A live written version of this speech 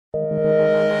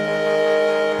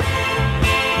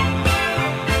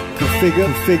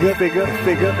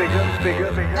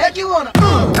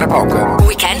Tra poco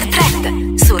Weekend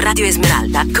Trend su Radio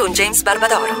Esmeralda con James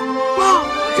Barbadoro.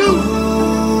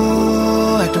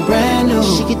 Acting brand new,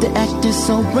 she get to acting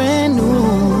so brand new.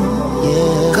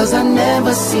 Yeah, cause I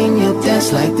never seen you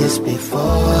dance like this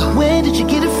before. Where did you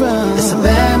get it from? It's a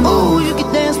bad move. You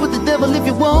can dance with the devil if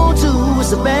you want to.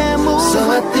 It's a bad move. So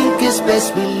I think it's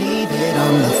best we leave it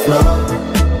on the floor.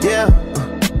 Yeah,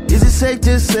 is it safe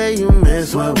to say you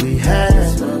miss what we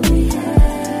had?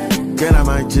 Girl, I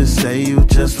might just say you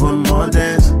just one more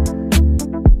dance.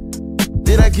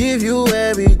 Did I give you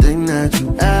everything that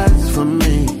you asked from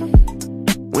me?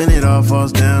 When it all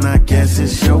falls down, I guess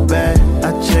it's your bad.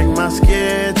 I check my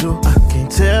schedule, I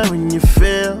can't tell when you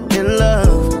feel in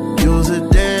love. You's a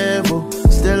devil,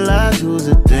 still I choose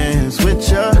to dance with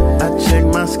you. I check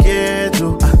my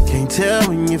schedule, I can't tell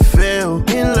when you feel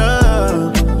in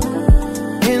love.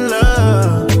 In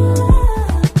love.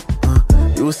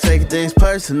 You was taking things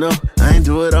personal, I ain't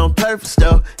do it on purpose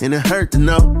though, and it hurt to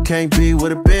know. Can't be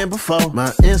what it been before.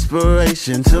 My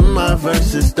inspiration to my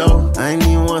verses though. I ain't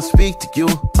even wanna speak to you.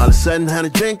 All of a sudden had a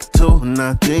drink or two, and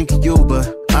I think of you,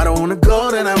 but I don't wanna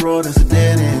go down that road, that's a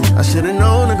dead end. I should've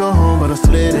known to go home, but I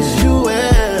slid it. You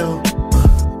will,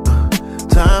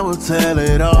 time will tell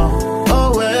it all.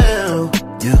 Oh well,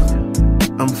 yeah,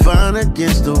 I'm fine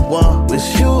against the wall.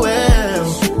 Wish you well.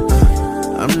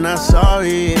 I'm not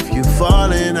sorry if you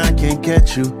falling, I can't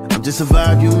catch you. I'm just a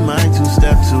vibe, you might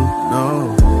two-step to.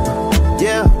 No,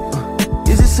 yeah.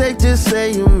 Is it safe to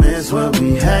say you miss what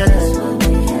we had?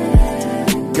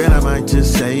 Girl, I might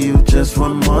just say you just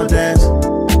one more dance.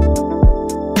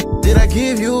 Did I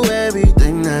give you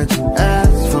everything that you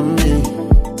asked from me?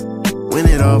 When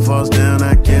it all falls down,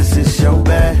 I guess it's your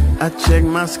bad. I check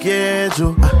my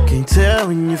schedule, I can't tell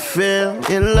when you feel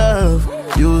in love.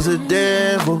 You's a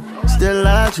devil, still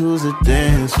I choose to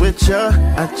dance with you.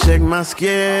 I check my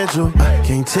schedule, I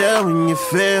can't tell when you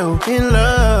feel in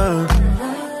love.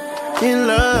 In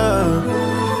love.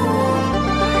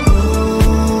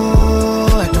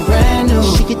 Ooh, acting brand new,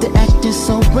 she get to acting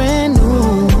so brand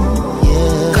new.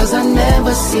 Yeah, cause I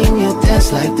never seen you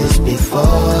dance like this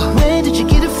before. Where did you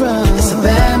get it from? It's a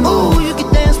bad move. Ooh, you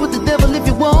can dance with the devil if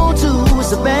you want to.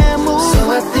 It's a bad move.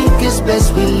 So I think it's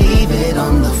best we leave it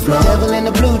on the floor. Devil in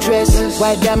a blue dress,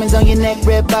 white diamonds on your neck,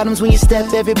 red bottoms when you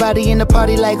step. Everybody in the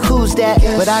party like, who's that?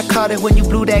 But I caught it when you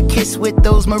blew that kiss with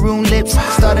those maroon lips.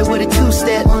 Started with a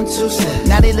two-step,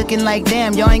 now they looking like,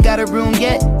 damn, y'all ain't got a room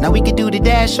yet. Now we could do the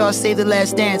dash or save the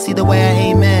last dance. Either way I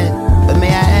ain't mad, but may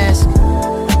I ask?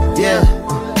 Yeah,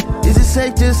 is it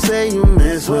safe to say you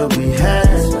miss what we had?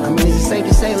 I mean, is it safe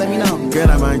to say? Let me know. Girl,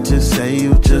 I might just say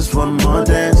you just one more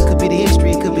dance. Could be the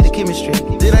history, could be the chemistry.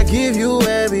 Did I give you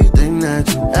everything that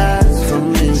you asked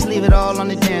from me? Just leave it all on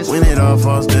the dance floor. When it all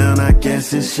falls down, I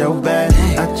guess it's your bad.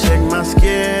 I check my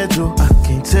schedule, I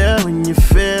can't tell when you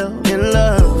feel in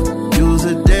love. You's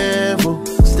a devil,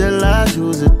 still I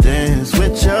choose to dance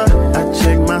with you. I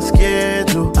check my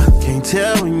schedule, I can't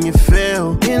tell when you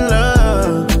feel in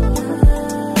love.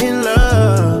 In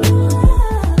love.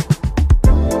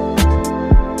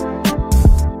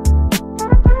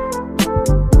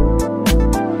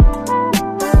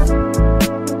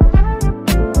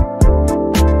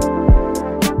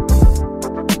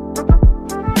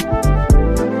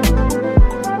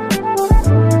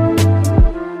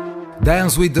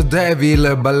 Dance with the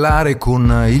Devil, ballare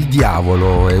con il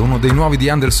diavolo, è uno dei nuovi di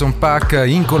Anderson .Paak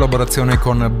in collaborazione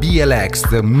con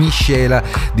BLX, miscela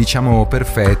diciamo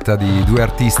perfetta di due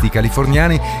artisti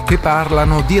californiani che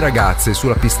parlano di ragazze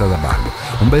sulla pista da ballo.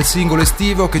 Un bel singolo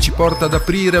estivo che ci porta ad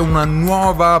aprire una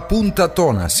nuova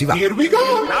puntatona, si va! Here we go!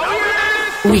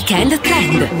 Weekend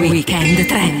Trend, Weekend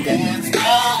Trend.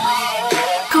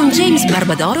 Con James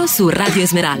Barbadoro su Radio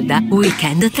Esmeralda,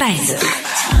 Weekend Trend.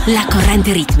 La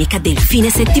corrente ritmica del fine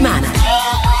settimana.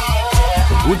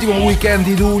 Ultimo weekend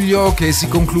di luglio che si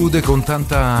conclude con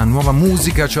tanta nuova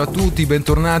musica. Ciao a tutti,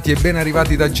 bentornati e ben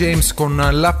arrivati da James con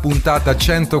la puntata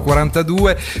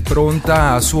 142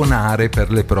 pronta a suonare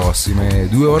per le prossime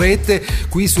 2 orette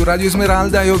qui su Radio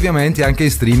Esmeralda e ovviamente anche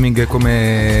in streaming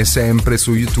come sempre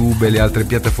su YouTube e le altre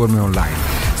piattaforme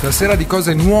online. Stasera di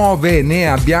cose nuove ne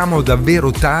abbiamo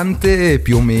davvero tante,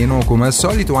 più o meno come al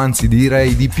solito, anzi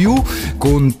direi di più,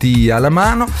 conti alla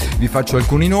mano. Vi faccio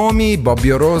alcuni nomi: Bobby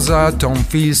Rosa, Tom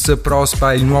Fields,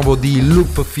 Prospa, il nuovo di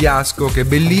Loop Fiasco che è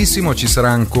bellissimo, ci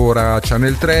sarà ancora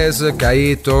Channel 3,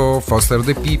 Caeto, Foster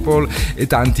the People e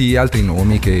tanti altri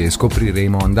nomi che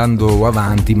scopriremo andando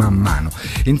avanti man mano.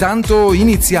 Intanto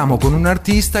iniziamo con un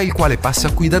artista il quale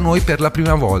passa qui da noi per la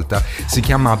prima volta, si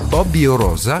chiama Bobby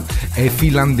Rosa, è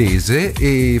finlandese, olandese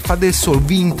e fa del soul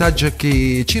vintage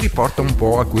che ci riporta un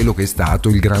po' a quello che è stato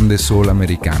il grande soul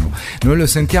americano. Noi lo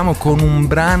sentiamo con un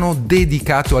brano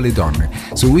dedicato alle donne.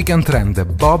 Su Weekend Trend,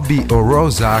 Bobby o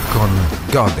Rosa con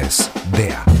Goddess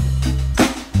Dea.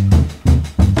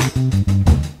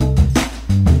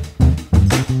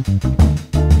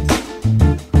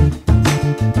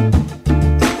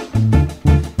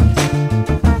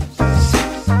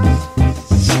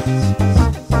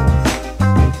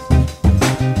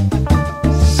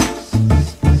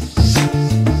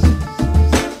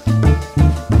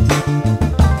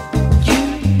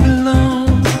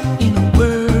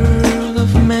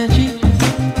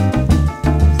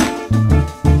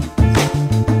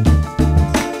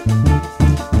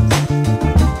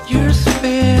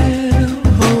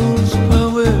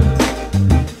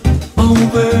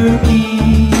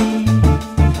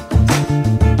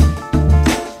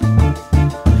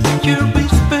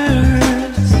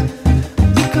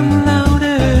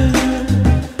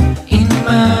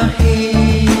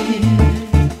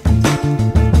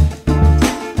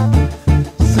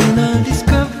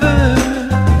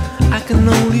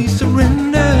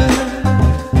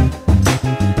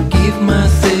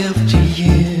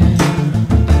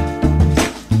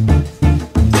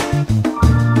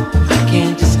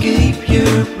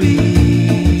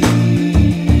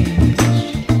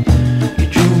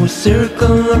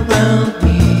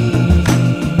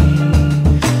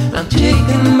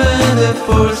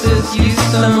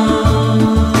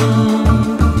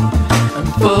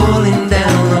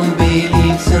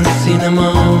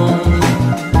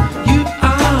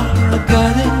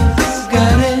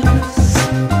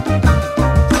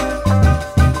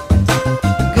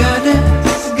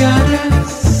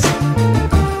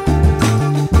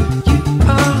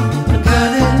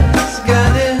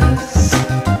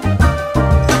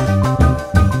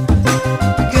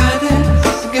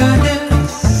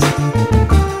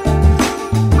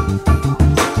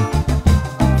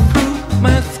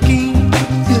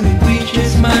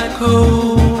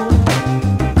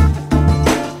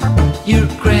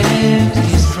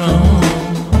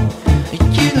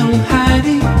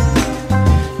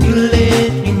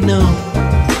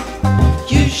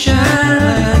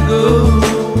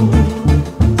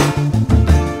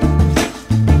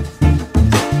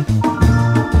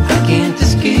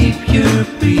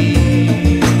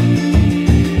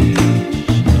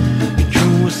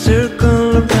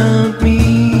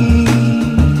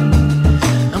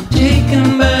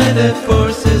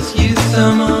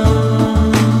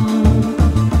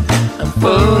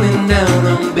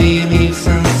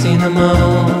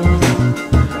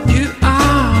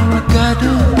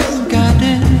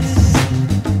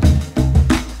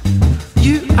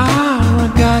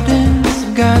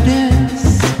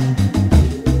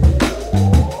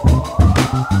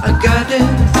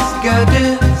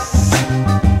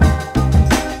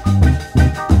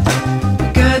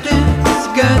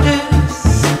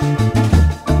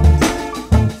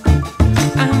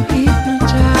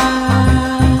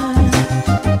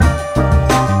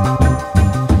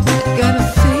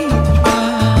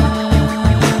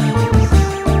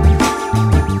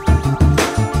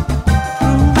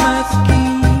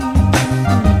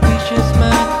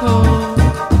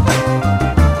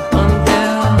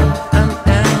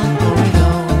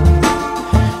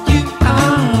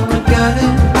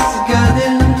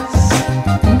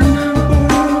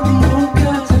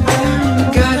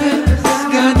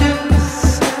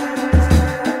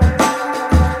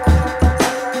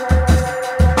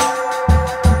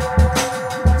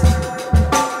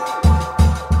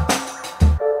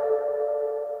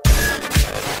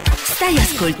 Stai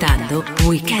ascoltando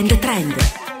Weekend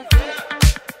Trend.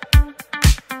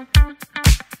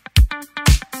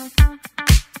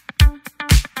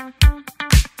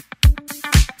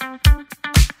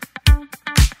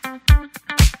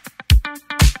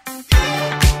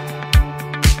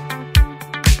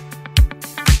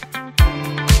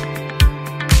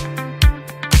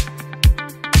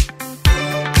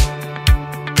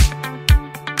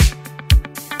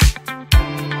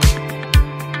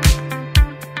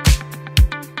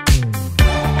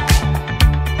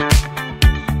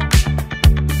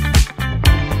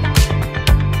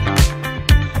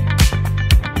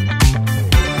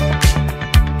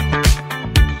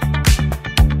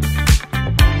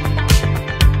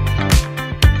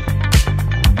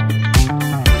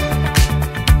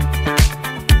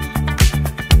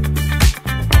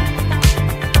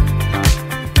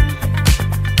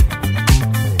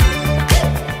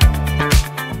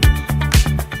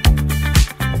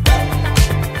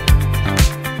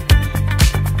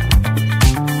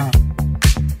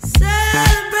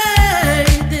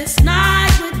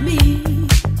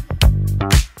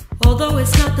 Although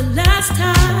it's not the last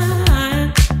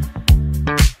time,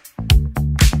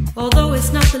 although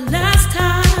it's not the last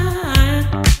time,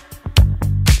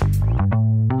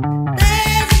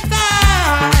 there's a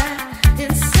fire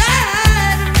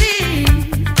inside of me.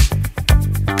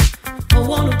 I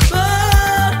wanna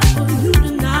burn for you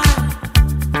tonight,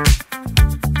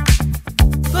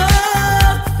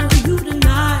 burn for you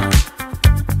tonight.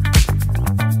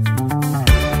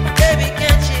 Baby,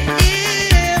 can't you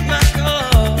hear my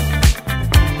call?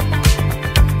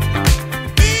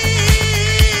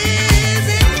 Is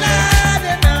it loud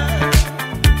enough?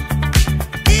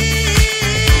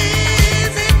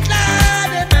 Is it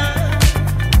loud enough?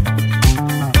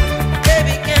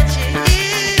 Baby, can't you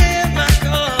hear my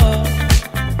call?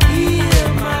 Hear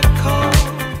my call.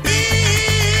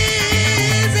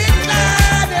 Is it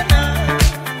loud enough?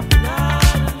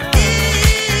 Loud enough.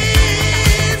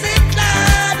 Is it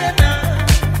loud enough?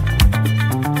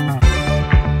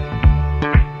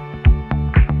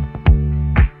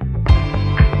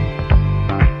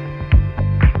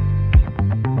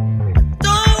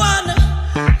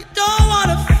 You don't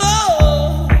wanna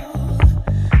fall.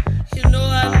 You know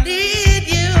I need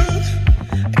you.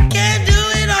 I can't do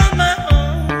it on my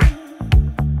own.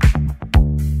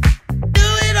 Do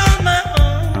it on my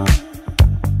own.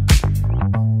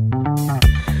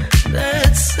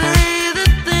 Let's say the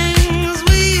things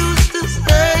we used to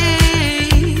say.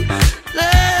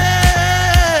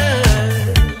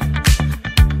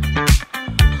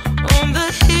 On the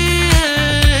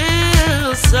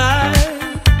hillside.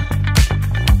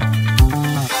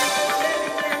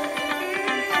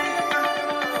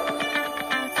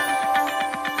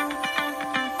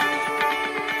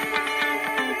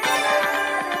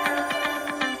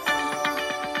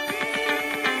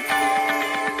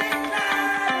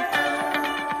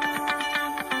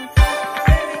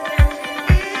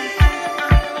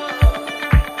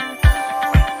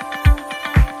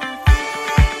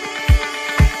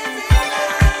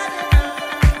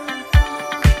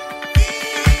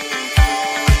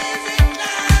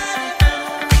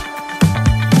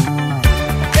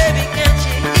 Baby, can't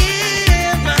you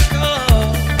hear my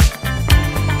call?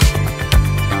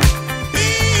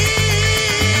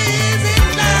 Is it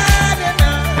loud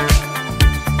enough?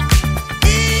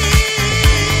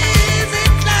 Is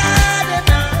it loud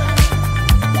enough?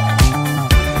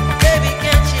 Baby,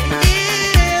 can't you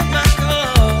hear my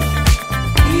call?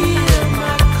 Hear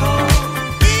my call.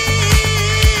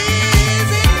 Is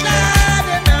it loud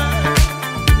enough?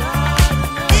 Loud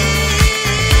enough.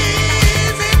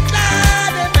 Is it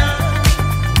loud enough?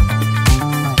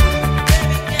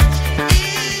 Baby, can't you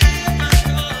hear my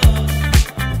call?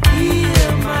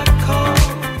 Hear my call.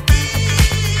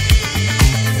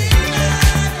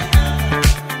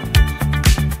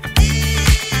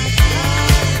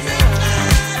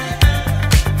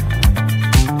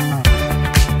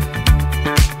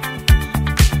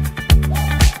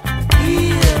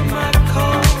 Hear my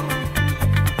call.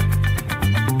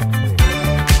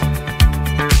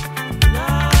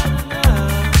 Loud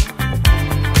enough.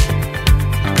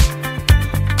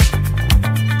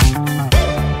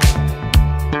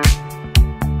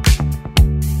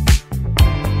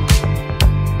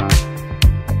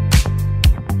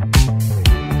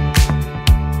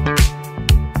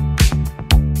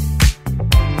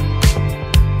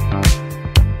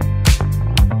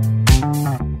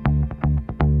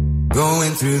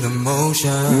 Going through the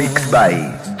motion. Mixed by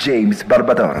James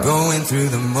Barbadoro. Going through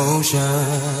the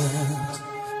motions.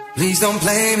 Please don't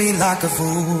play me like a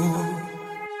fool.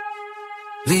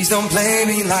 Please don't play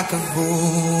me like a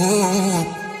fool.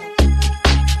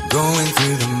 Going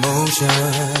through the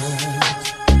motions.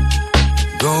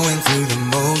 Going through the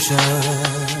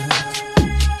motions.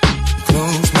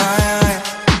 Close my eyes.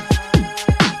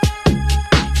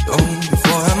 Don't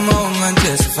for a moment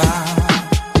testify.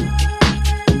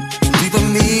 Some deeper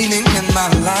meaning in my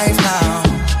life now.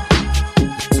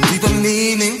 Some deeper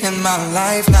meaning in my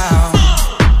life now.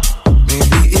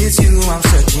 Maybe it's you I'm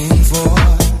searching for.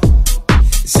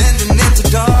 Sending into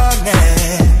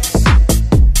darkness.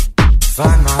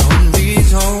 Find my only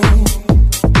home.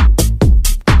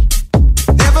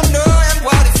 Never knowing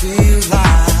what it feels like.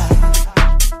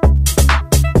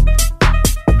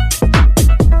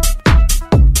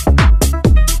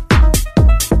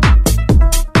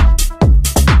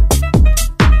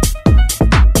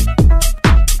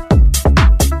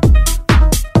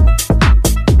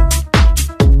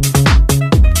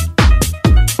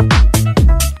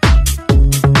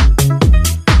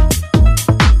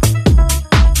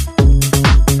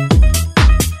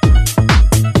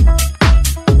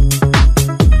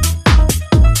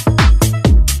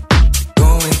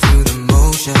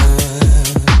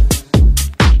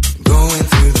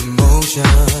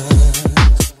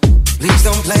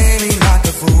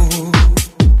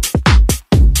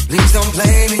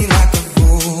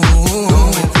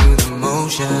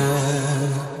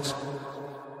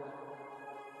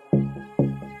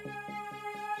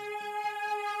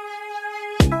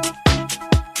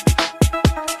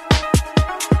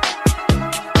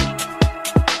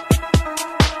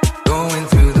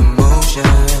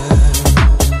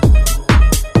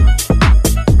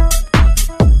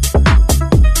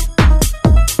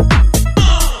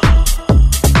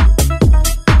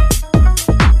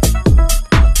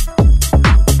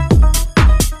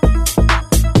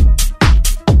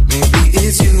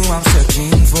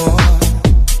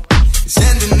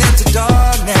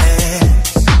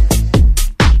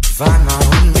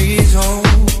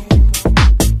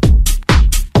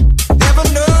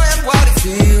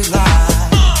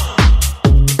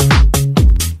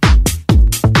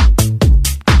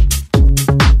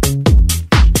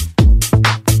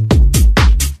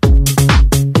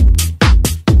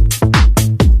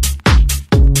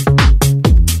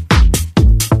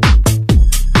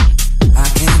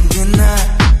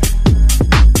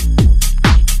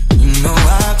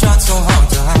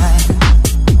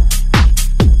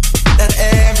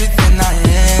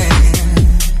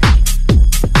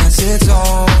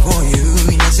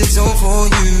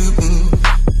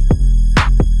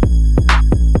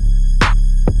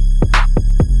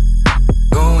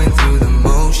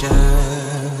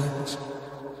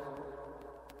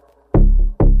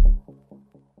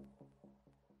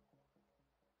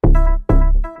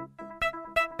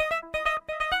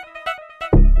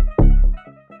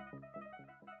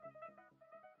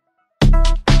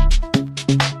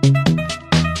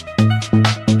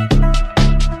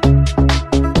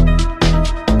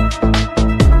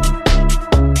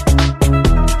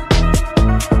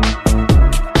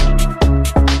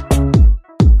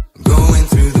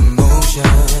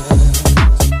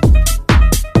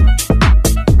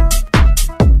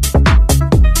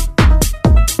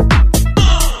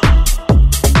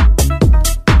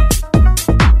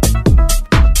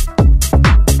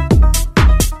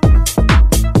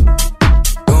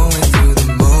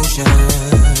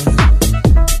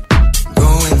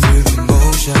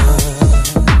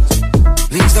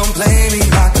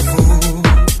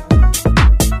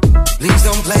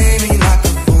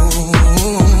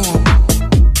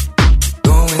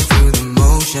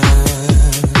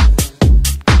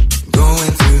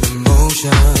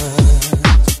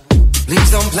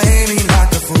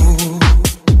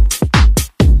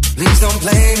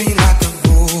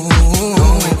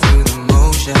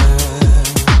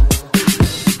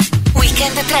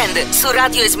 Su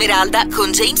Radio Esmeralda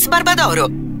con James Barbadoro.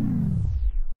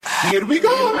 Here we go.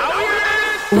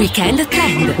 Weekend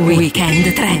Trend.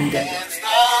 Weekend Trend.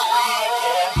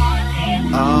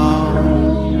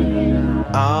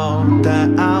 All that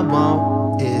I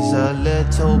want is a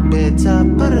little bit of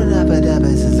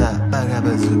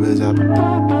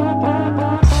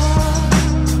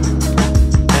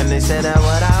and they said that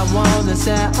what I want, they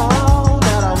said all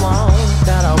that I want,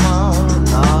 that I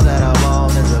want, all that I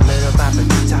want is a little bop at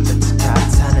the top,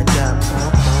 turn it up.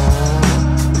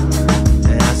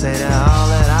 And I say that all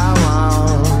that I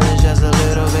want is just a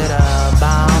little bit of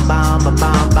bound, bound,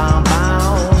 bound, bound, bound,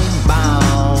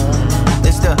 bound.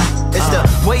 It's the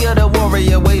way of the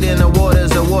warrior, waiting the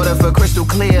waters of water for crystal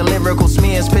clear lyrical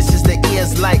smears, pisses the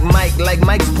ears like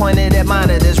Mike's pointed at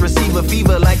monitors, receive a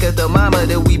fever like a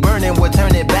thermometer. We burning, we'll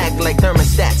turn it back like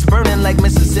thermostats, burning like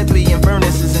Mississippi and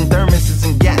furnaces and thermoses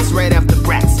and gas. Right after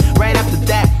brats, right after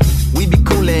that, we be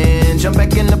coolin', jump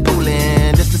back in the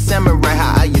poolin'. Just a samurai,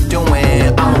 how you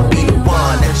doing? I'ma be the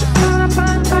one that you.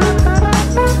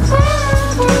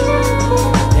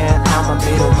 Yeah, I'ma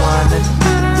be the one that.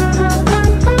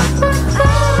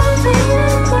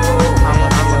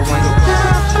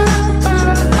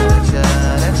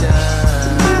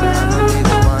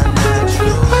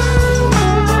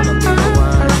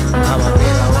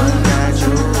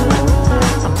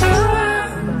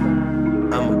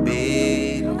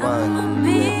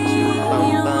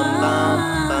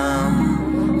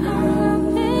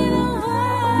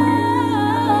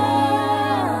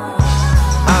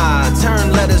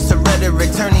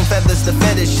 Turning feathers to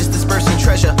fetish, just dispersing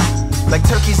treasure like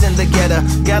turkeys in the getter.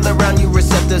 Gather round you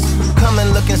receptors, come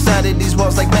and look inside of these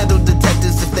walls like metal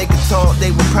detectors. If they could talk, they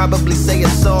would probably say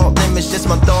it's all them. It's just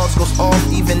my thoughts goes off,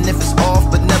 even if it's off,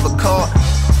 but never caught.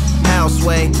 How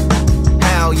sway,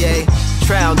 how yay,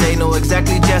 trial day, know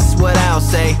exactly just what I'll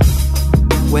say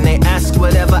when they ask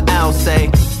whatever I'll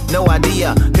say. No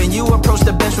idea, can you approach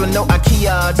the bench with no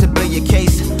IKEA to build your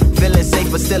case? Feeling safe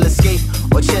but still escape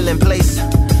or chill in place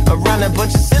around a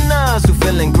bunch of sinners who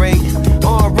feeling great,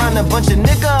 or around a bunch of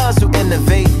niggas who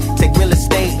innovate, take real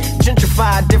estate,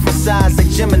 gentrify different sides like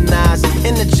Geminis,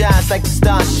 energize like the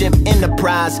Starship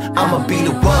Enterprise. I'ma be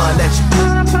the one that you.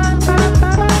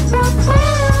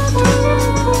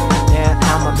 Yeah,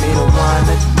 I'ma be the one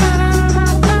that you.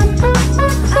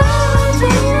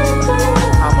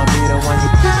 I'ma be the one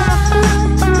you.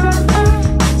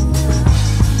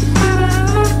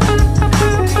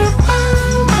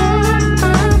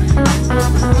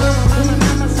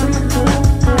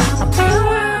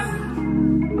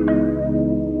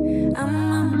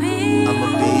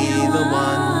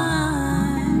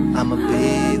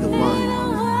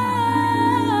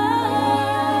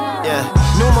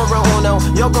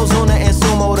 Yokozuna and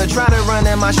sumo to try to run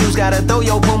in my shoes. Gotta throw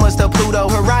your pumas to Pluto.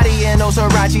 Karate and those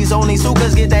Hirachis, only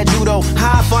sukas get that judo.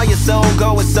 How far your soul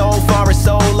go, it's so far, it's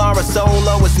so Laura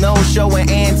solo. It's no show and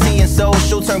anti and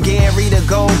social. Turn Gary to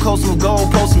Gold Coast, some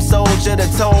gold post, some soldier. The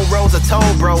toll roads are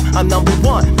told, bro. I'm number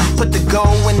one. Put the go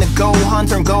in the go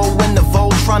hunter and go in the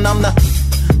Voltron. I'm the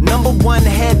number one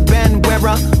headband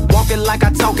wearer. Walking like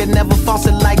I talk it, never false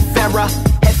it like Farrah.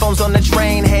 Headphones on the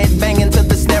train, head banging to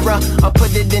the snare. I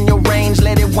put it in your range,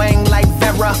 let it wang like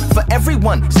Vera. For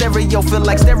everyone, stereo feel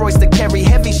like steroids to carry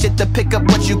heavy shit to pick up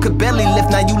what you could barely lift.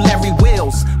 Now you Larry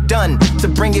Wheels, done to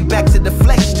bring it back to the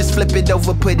flesh. Just flip it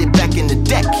over, put it back in the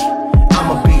deck.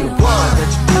 I'ma be the one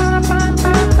that you.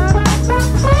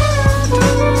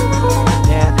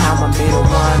 Yeah, I'ma be the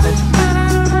one that you.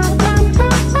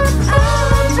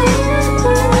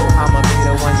 I'ma be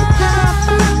the one you.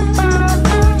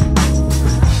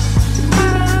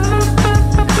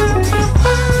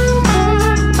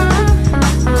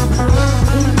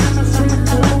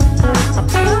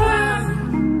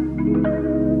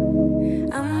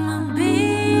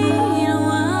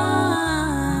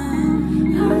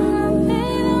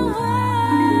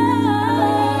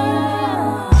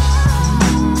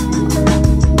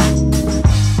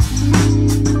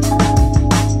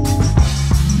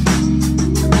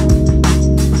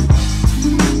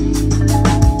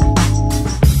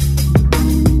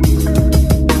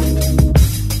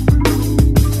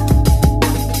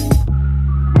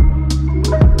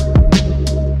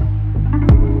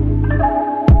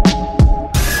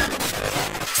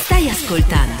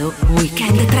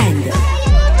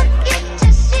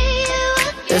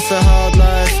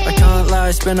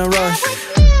 been a rush.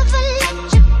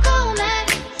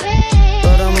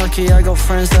 But I'm lucky I got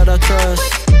friends that I trust.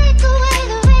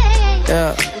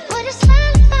 Yeah.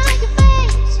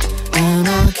 And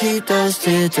I'll keep those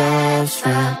teardrops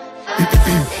from.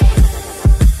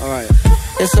 Alright.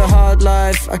 It's a hard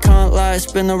life, I can't lie,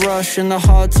 it's been a rush in the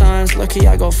hard times. Lucky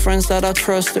I got friends that I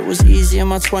trust. It was easy in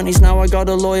my 20s, now I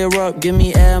gotta lawyer up. Give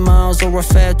me air miles or a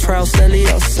fair trial.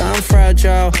 Stelios, I'm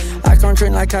fragile, I can't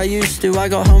drink like I used to. I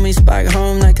got homies back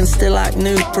home that can still act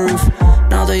nude proof.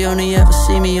 Now they only ever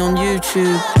see me on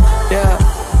YouTube. Yeah.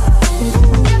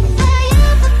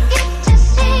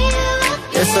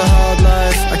 It's a hard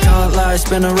life, I can't lie, it's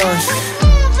been a rush.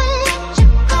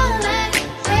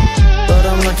 But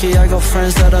I'm lucky I got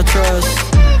friends that I trust.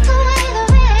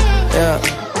 Yeah.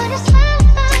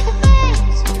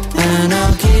 And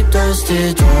I'll keep those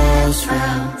teardrops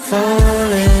from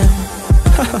falling.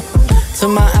 To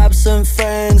my absent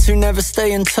friends who never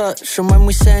stay in touch, and when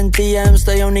we send DMs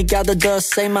they only gather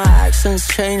dust. Say my accents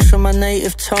change from my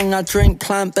native tongue. I drink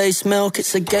plant-based milk,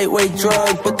 it's a gateway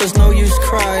drug, but there's no use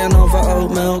crying over oat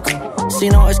milk.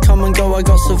 Seen artists come and go, I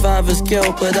got survivor's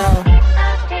guilt, but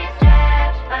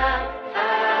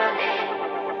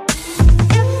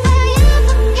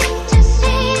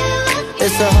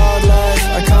it's a hard life,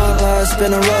 I can't lie, it's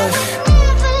been a rush.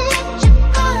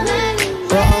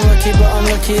 But I'm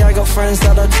lucky I got friends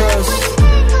that I trust.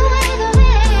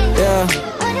 Yeah.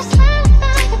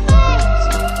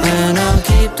 And I'll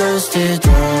keep those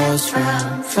teardrops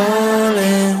from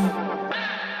falling.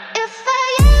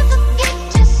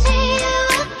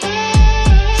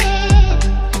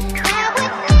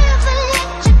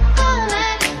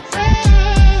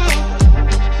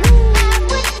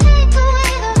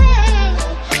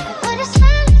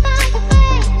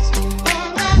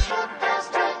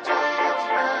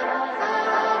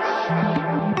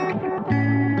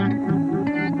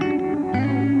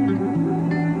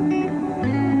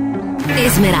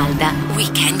 Esmeralda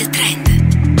Weekend Trend.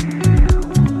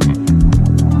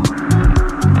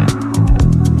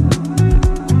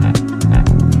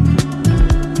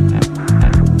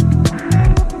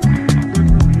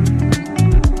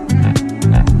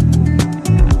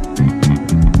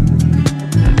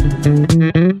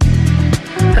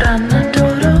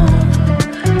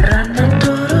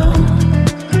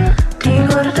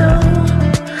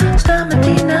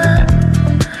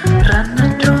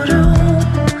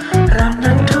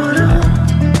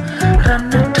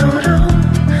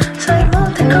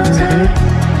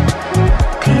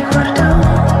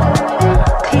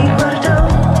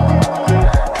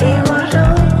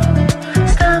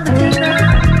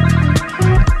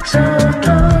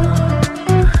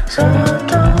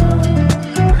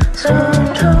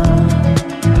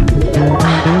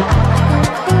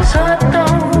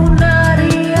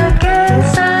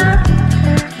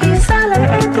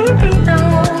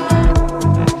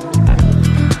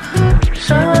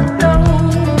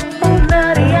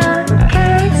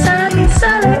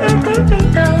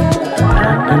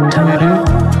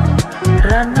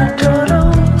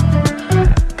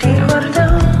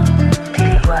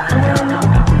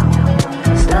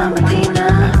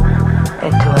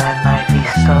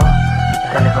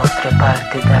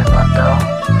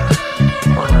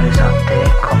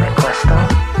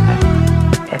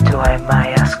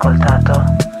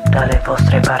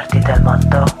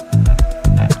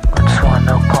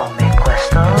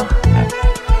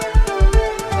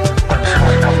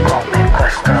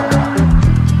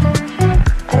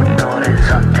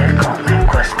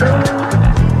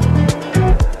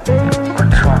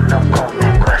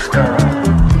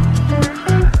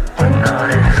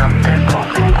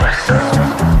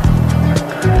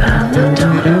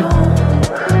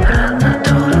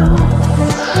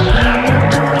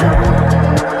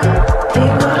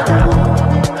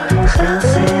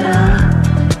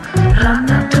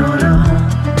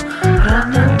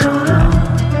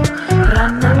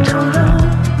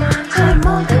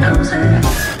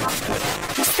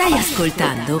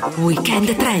 Weekend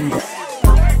Trend.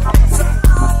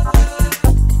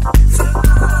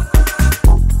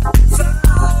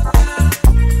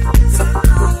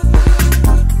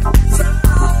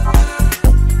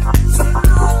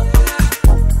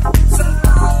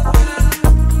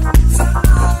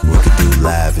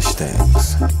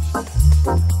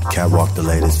 Catwalk the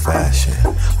latest fashion,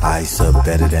 ice up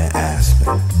better than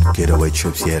Aspen. Getaway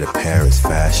trips, yeah, to Paris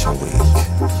Fashion Week.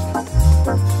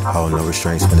 Hold no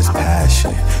restraints when it's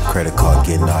passion. Credit card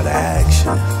getting all the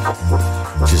action.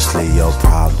 Just leave your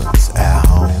problems at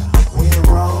home.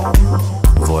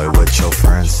 Avoid what your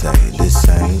friends say. This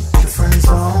ain't the friend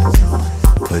zone.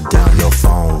 Put down your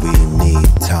phone, we need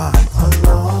time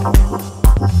alone.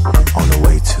 On the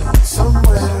way to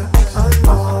somewhere.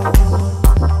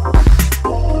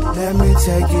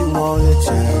 take you on a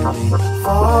journey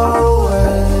far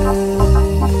away.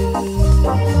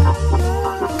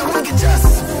 We can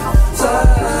just fly,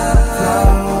 fly,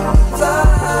 fly,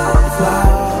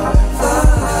 fly.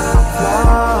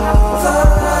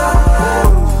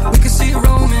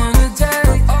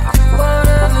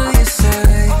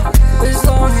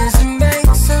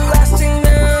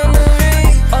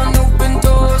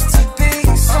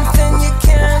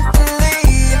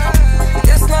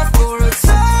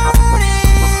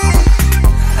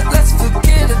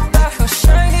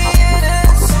 Shiny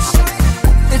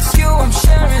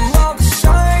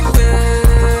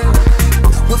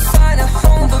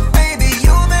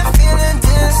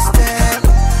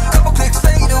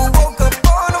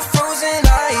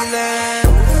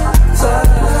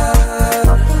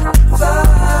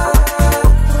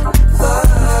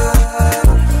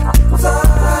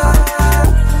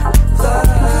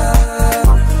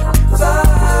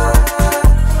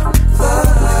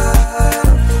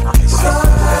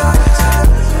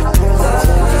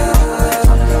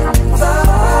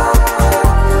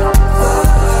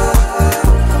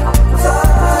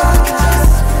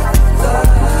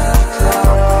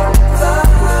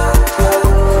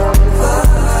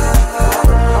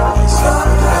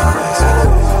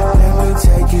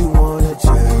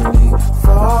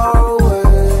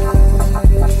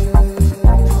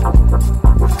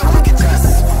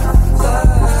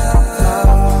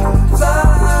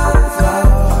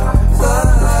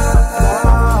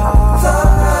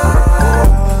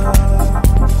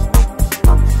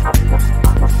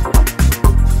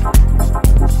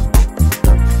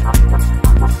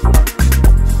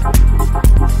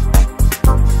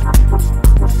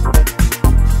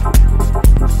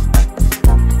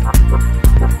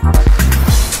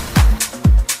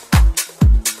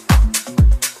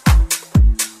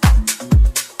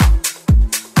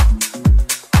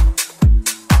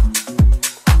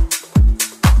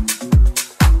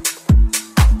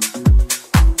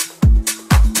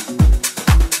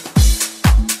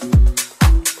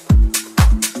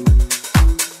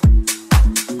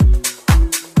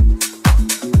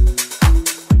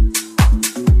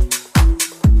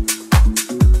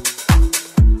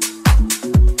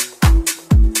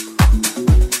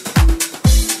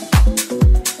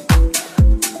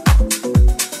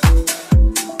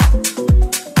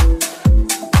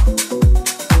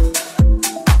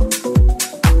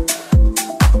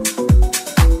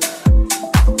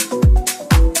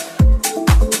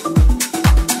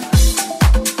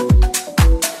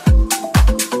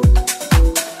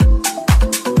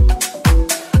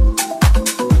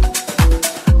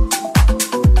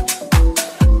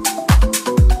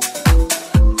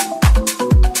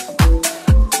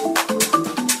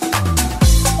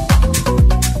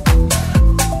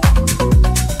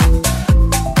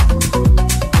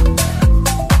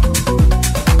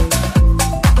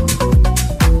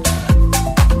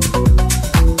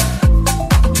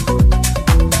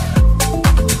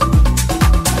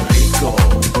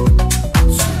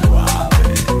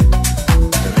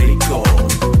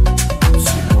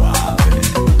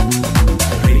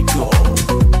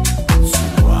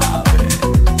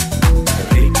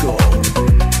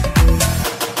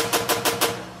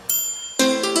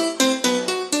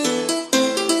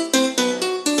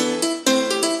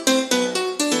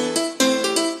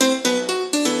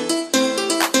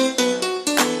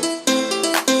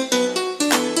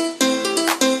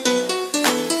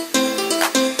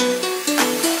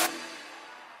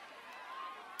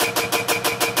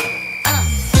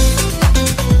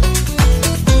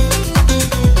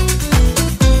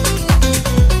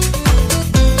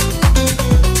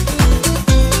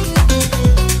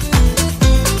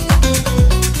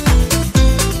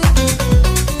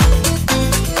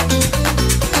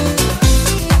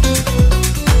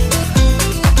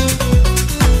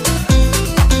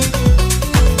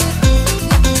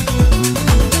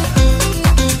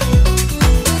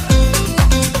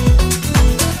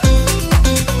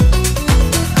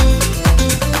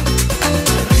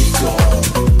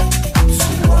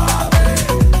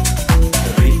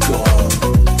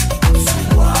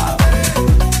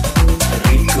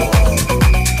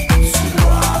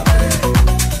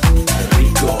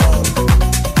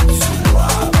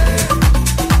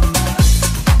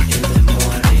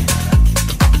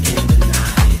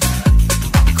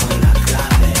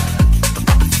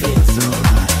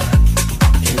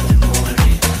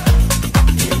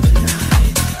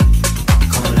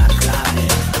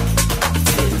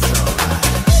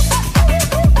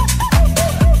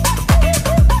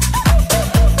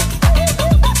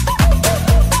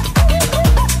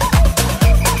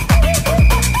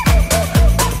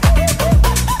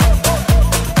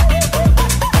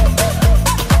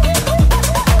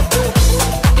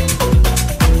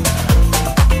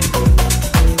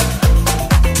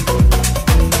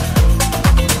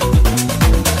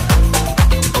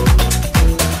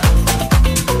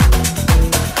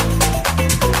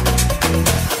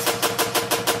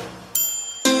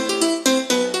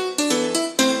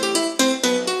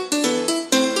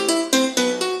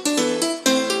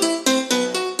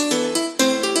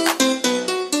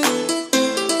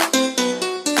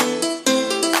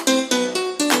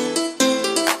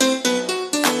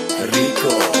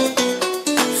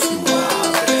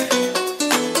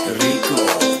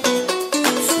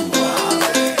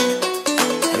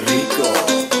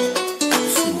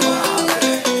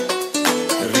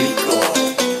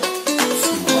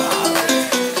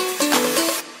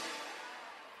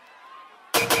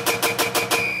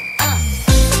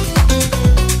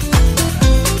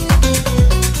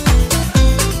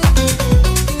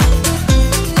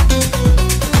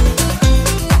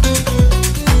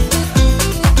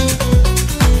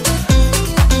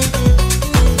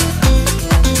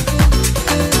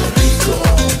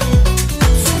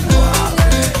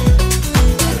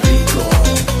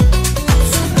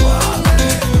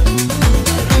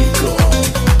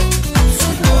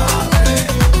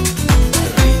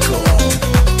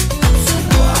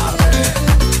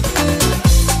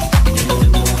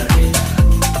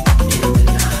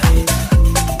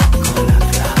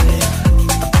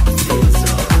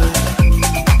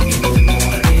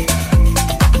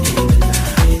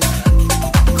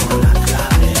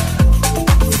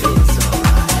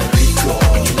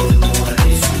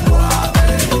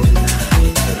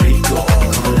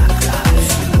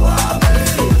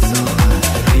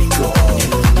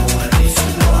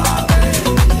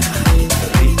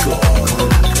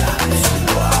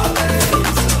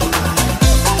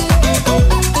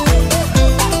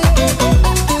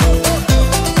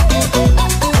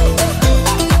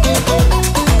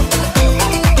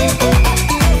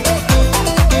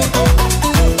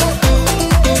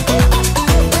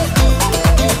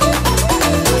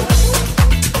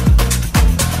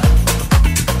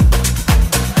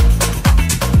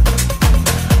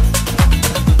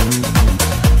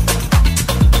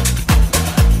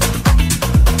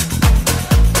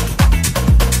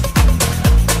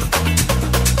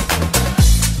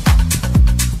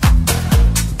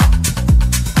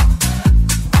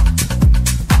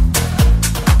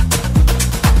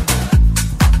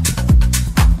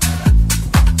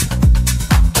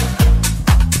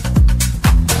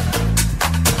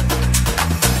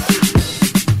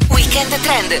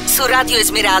su Radio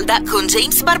Esmeralda con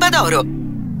James Barbadoro.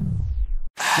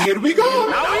 Here we go.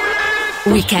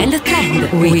 Weekend Trend.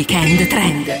 Weekend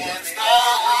Trend.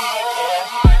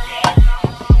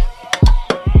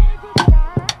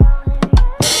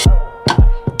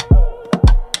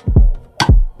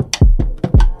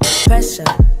 Pressure,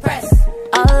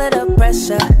 all of the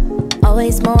pressure.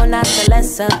 Always more, not the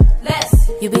lesser.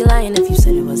 You be lying if you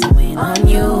said it wasn't weighing on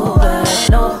you. But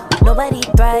no, nobody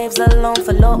thrives alone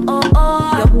for long.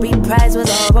 Your reprise was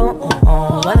all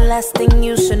wrong. One last thing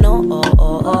you should know.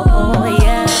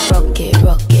 Yeah. Rock it,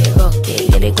 rock it, rock it.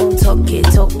 Yeah, they gon' talk it,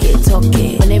 talk it, talk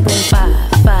it. When they bring fire,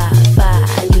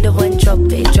 you the one drop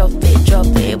it, drop it, drop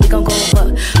it. We gon' go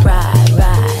up, ride.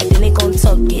 Then they gon'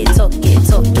 talk it, talk it,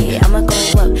 talk it. I'ma go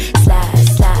up, slide.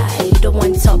 You the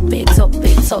one top it, top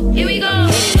it, top it. Here we go.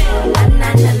 Na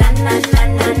na na na na na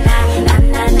na na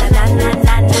na na na na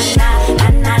na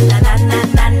na na na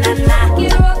na na na. You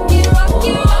rock, you rock,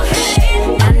 you rock.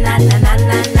 Na na na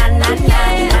na na na na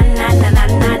na na na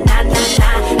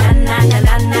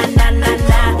na na na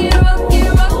na. You rock, you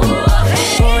rock, you rock.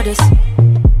 Borders,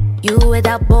 you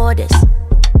without borders.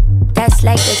 That's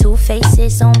like the two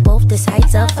faces on both the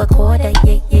sides of a quarter.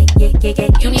 Yeah.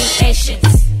 You need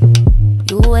patience.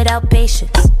 You without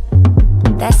patience.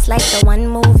 That's like the one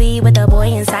movie with the boy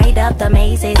inside of the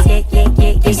mazes. Yeah.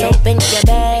 Just open your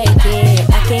bag, yeah.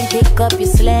 I can't pick up your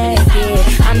slack,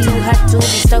 yeah. I'm too hot to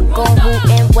be stuck on who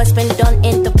and what's been done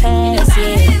in the past,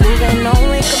 yeah. Moving on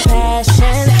with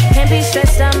compassion. Can't be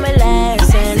stressed, I'm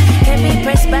relaxing. Can't be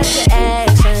pressed by your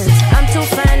actions. I'm too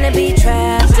fine to be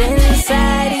trapped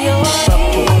inside your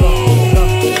rocket.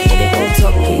 Yeah, they gon'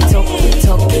 talk it.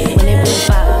 When they bring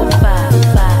fire.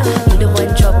 You the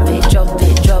one drop it.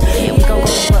 We gon'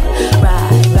 go up,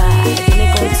 ride. Then they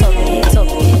gon' talk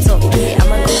it.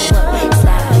 I'ma go up,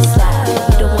 slide.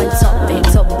 You the one top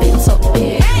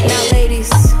it. Now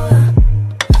ladies,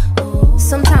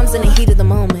 sometimes in the heat of the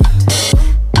moment,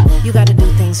 you gotta do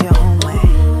things your own way.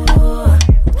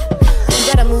 You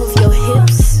gotta move your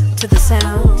hips to the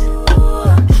sound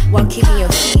while keeping your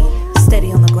feet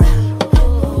steady on the ground.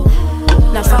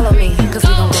 Now follow me, cause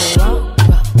we gon' go rock,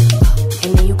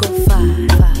 and then you go five,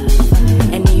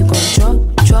 and then you gon'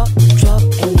 drop,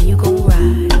 and then you gon'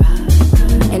 ride,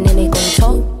 and then they gon'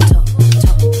 talk,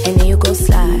 and then you go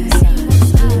slide,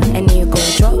 and then you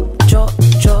gon' drop,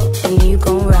 and then you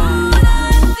gon'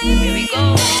 ride. Here we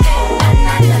go.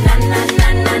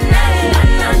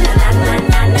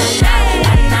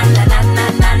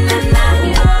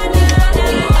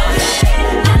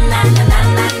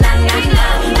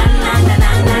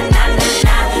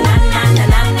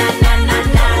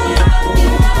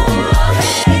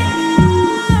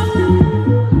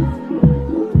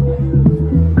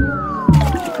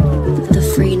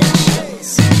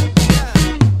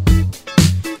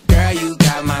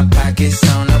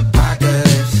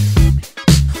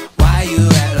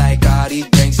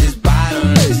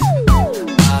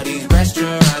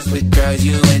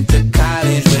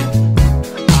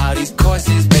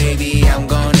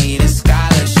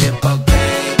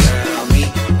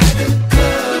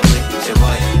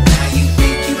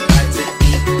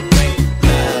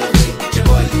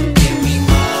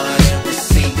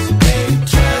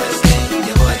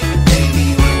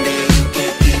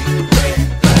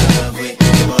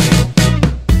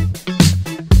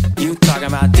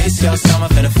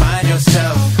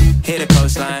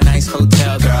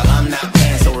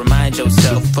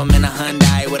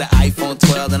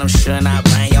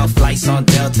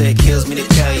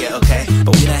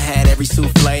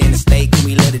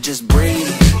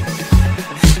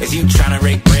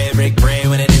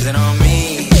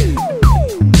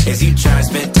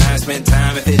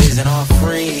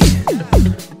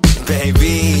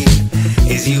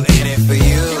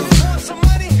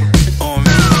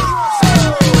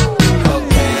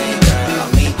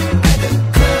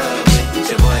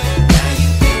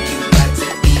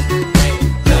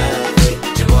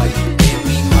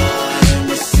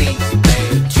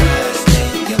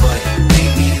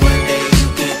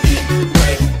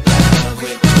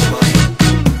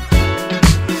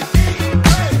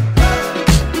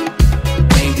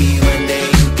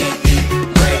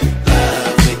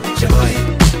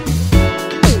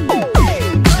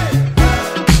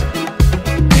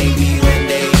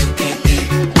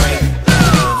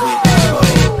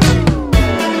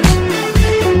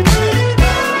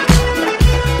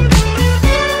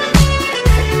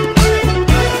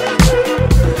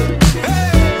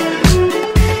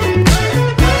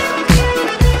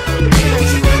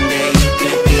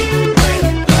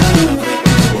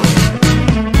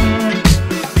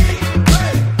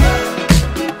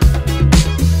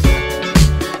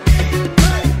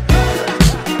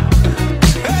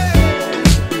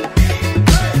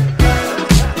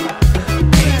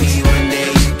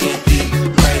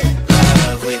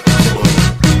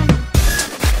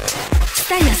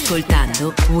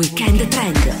 Sabato Weekend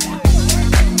Trend.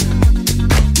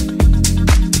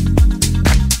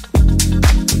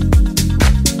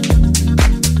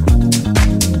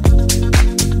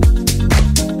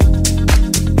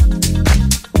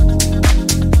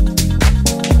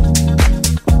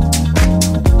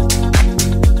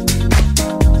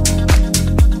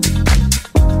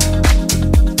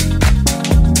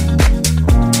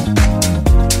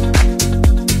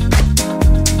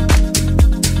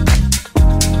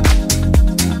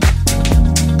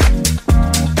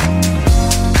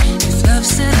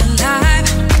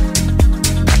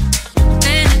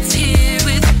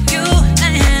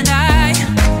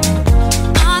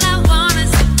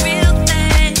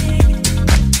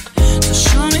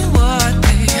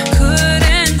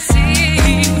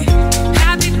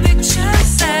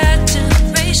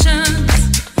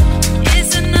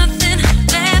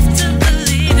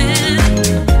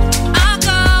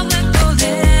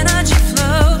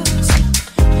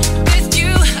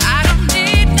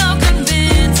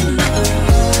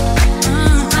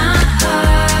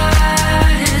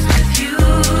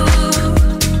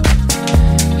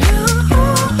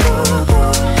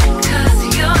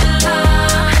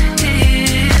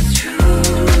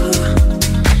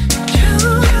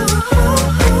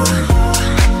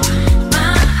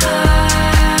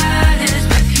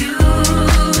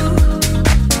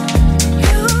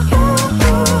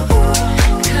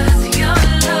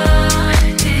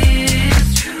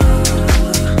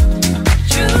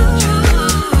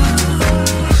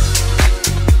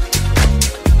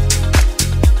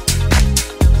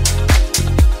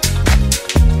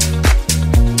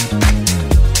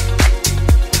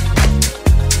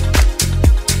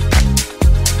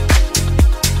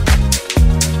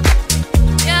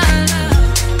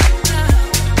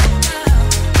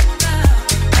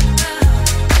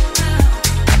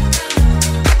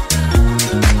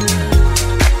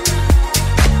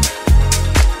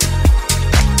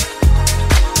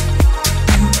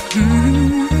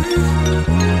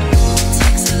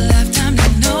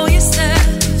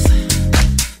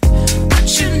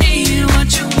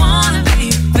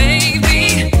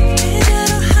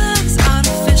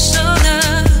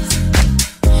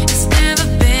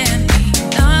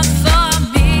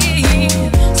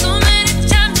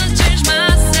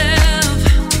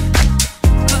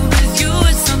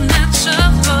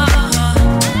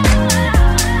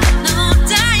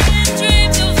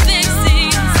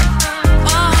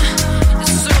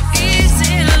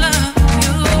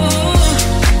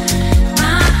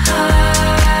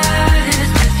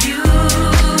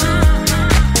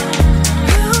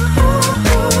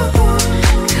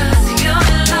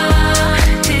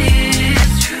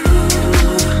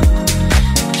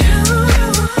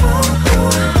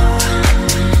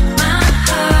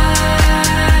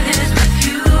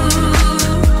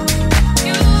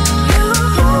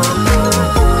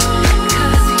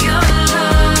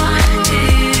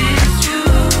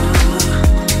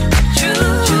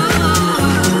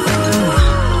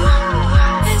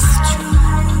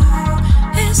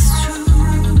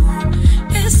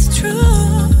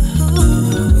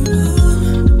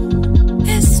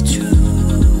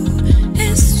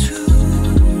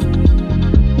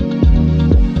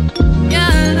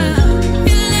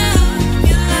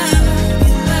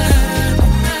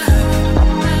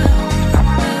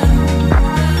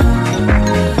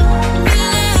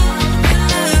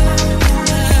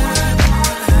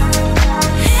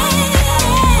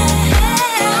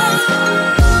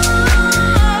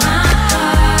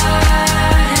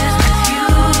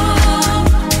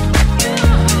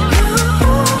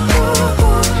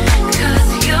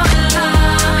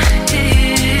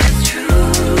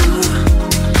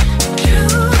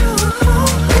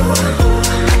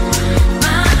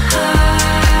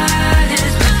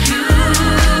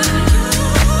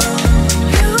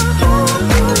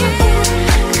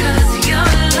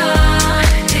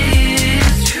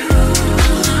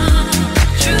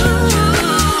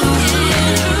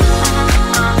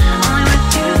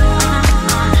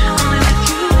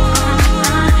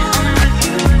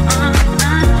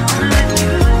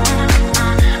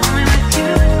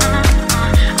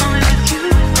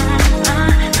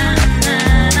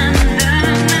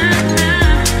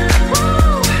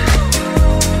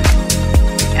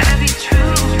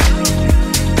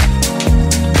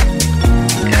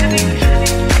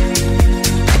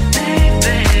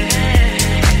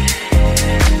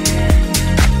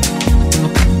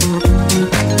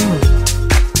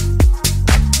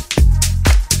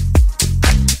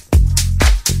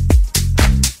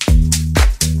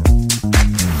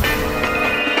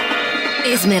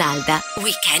 Esmeralda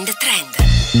Weekend Trend.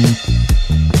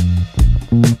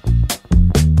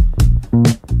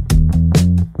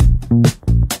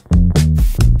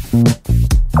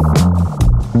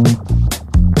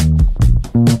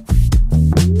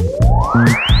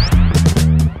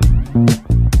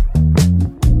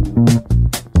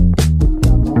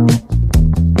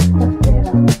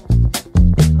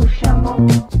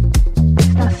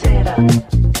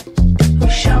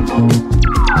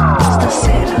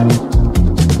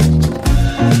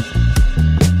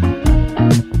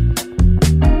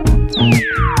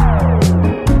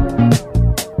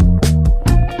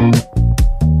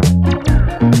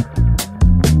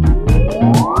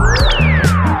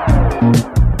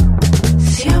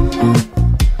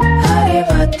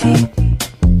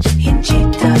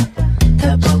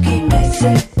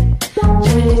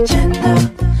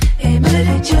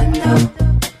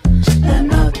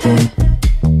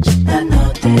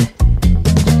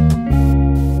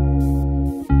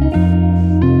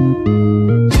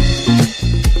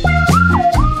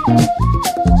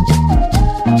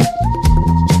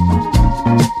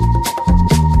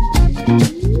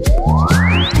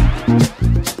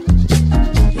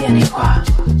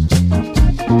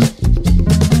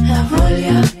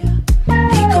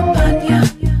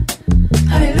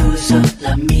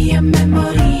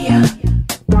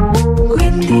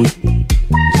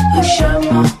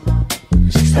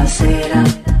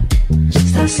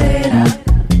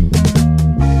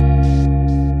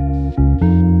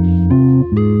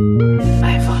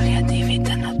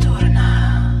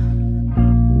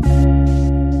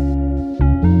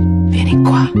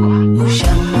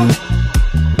 Usciamo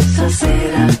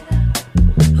stasera,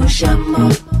 usciamo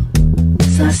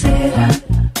stasera,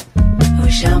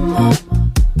 usciamo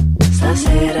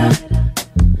stasera,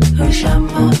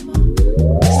 usciamo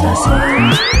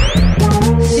stasera.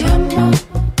 Siamo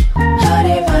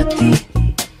arrivati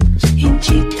in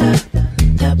città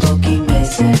da pochi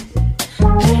mesi,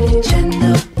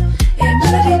 predicendo e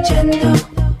maledicendo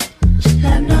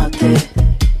la notte,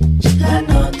 la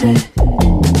notte.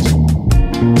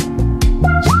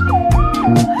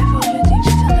 Hai voglia di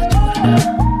vita notturna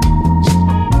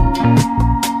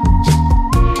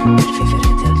per vivere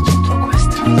del tutto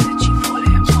questa vita, ci vuole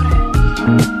amore.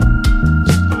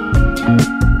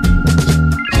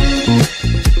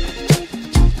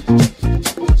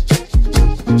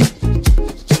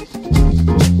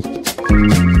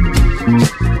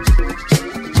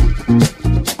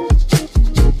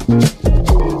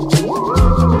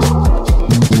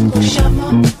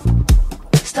 Usciamo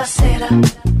stasera,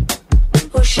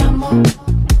 usciamo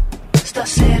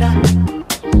stasera,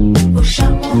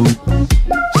 usciamo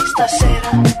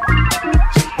stasera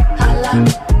alla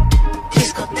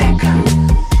discoteca.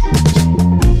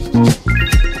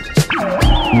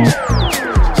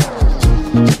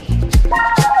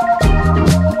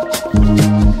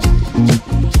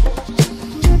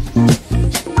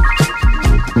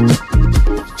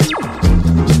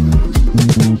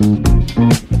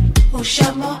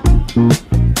 Usciamo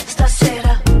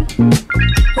stasera,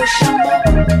 usciamo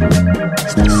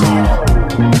stasera,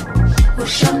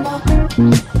 usciamo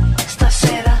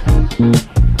stasera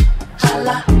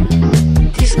alla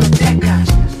discoteca.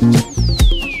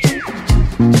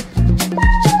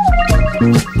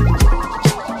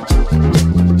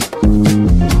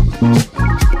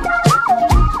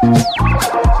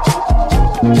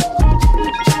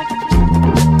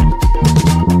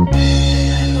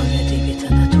 Hai voglia di vita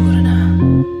notturna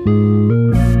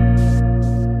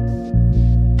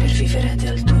per vivere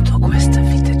del tutto questa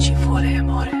vita, ci vuole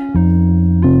amore.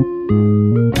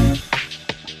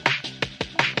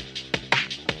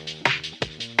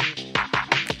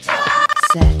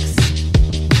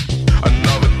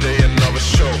 Another day, another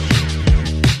show.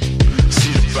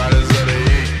 See the bodies of the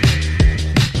heat.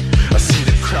 I see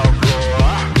the crowd go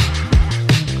ah.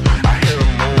 I hear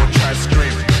them all try to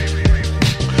scream.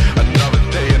 Another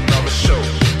day, another show.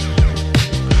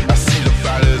 I see the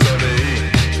bodies of the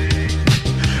heat.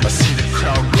 I see the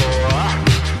crowd go ah.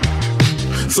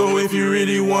 So if you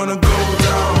really wanna go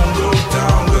down,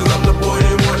 cause I'm the boy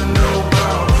they wanna know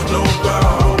about, know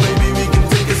about. Oh baby, we can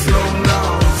take it slow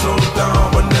now, slow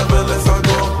down, but never let I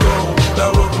go.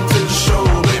 Now welcome to the show,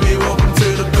 baby, welcome to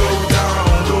the go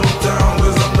down,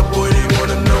 cause I'm the boy they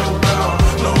wanna know about,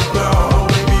 know about. Oh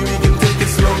baby, we can take it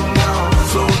slow now,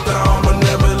 slow down, but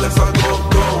never let I go.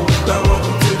 Now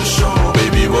welcome to the show,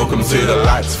 baby, welcome to the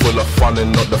lights, full of fun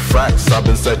and not the facts. I've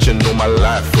been searching all my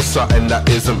life for something that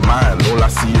isn't mine. All I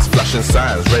see is flashing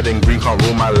signs, red and green can't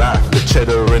rule my life. The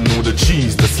cheddar and all the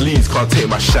cheese, the sleeves can't take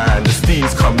my shine. The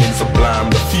steeds come in sublime,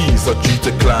 the fees are due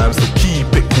to climb. So keep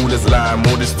it cool as lime.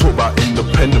 All this talk about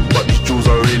independent, but these jewels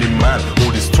are really mine.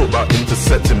 All this talk about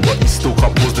intersecting, but he still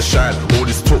can't pause the shine. All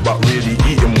this talk about really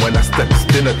eating, when I step it's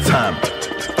dinner time.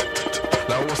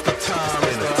 Now what's the time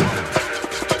in it?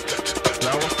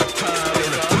 Now what's the time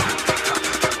in it?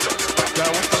 Now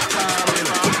what's the time in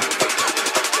it?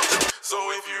 So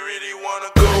if you really wanna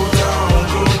go down,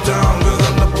 cause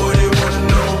I'm the boy they wanna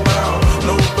know about,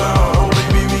 know about. Oh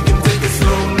baby, we can take it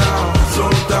slow now,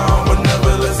 slow down, but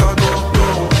never let I go.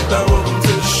 Now welcome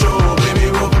to the show, baby,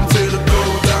 welcome to the go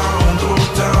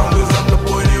down, cause I'm the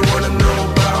boy they wanna know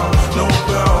about, know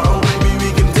about. Oh baby, we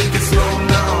can take it slow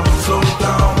now, slow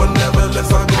down, but never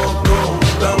let I go.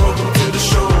 Now welcome to the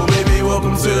show, baby,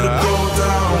 welcome to the go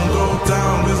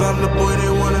down, cause I'm the boy they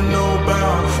wanna know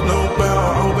about, know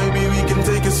about. Oh baby, we can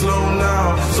take it slow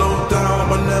now, slow down,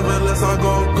 but never let I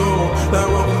go. Now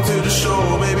welcome to the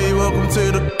show, baby, welcome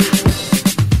to the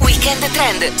Weekend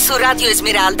Trend su Radio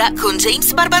Esmeralda con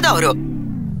James Barbadoro.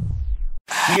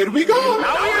 Here we go.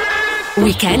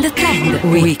 Weekend Trend,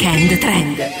 Weekend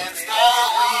Trend.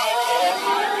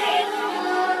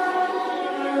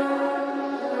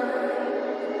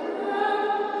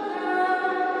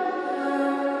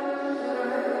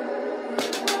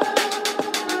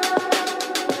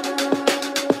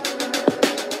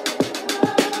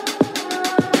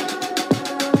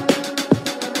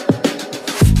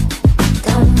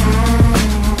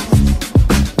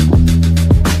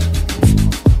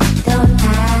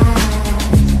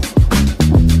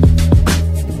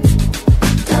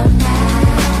 Don't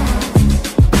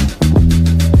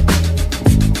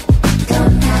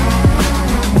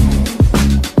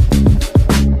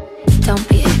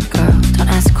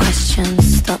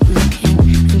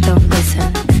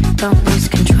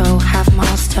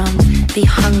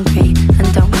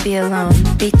alone.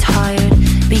 Be tired,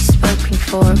 be spoken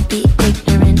for. Be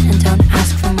ignorant and don't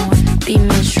ask for more. Be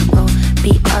miserable,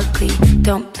 be ugly.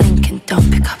 Don't blink and don't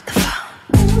pick up the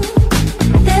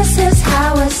phone. This is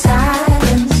how we're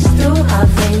silenced through our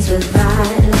veins with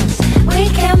violence. We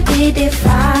can be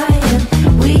defiant,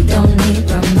 we don't need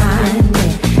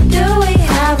reminding. Do we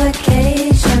have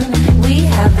occasion? We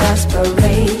have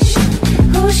aspiration.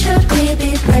 Who should we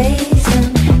be praising?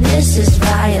 This is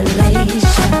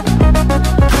violation.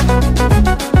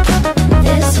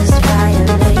 This is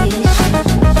violation.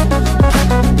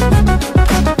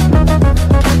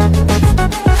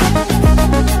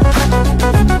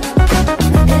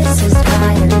 This is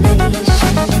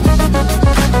violation.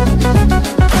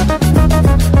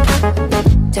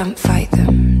 Don't fight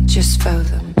them, just foe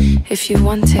them. If you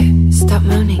want it, stop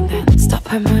moaning then. Stop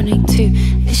her moaning too.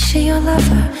 Is she your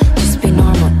lover? Just be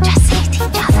normal, just hate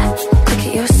each other. Look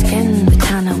at your skin, but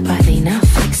tell nobody. Now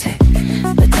fix it,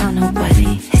 but tell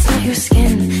nobody. It's not your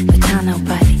skin, but tell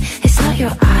nobody. It's not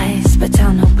your eyes, but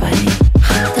tell nobody.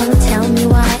 Don't tell me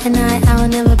why tonight, I'll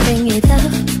never bring it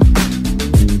up.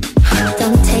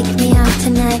 Don't take me out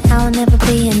tonight, I'll never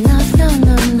be enough. No,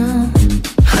 no, no.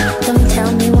 Don't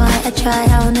tell me why I try,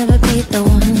 I'll never be the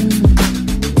one.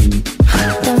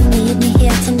 Don't need me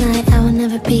here tonight, I will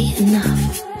never be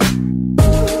enough.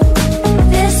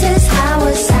 This is how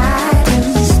we're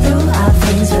silenced through our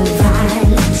veins with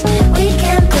violence. We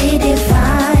can be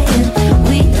defiant,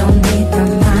 we don't need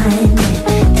reminding.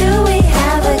 Do we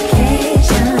have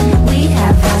occasion? We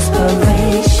have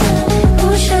aspiration. Who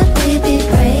should we be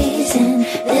praising?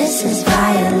 This is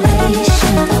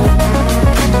violation.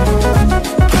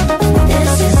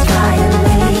 This is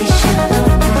violation.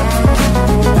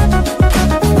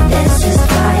 This is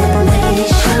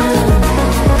violation.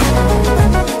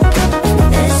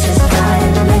 This is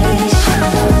violation.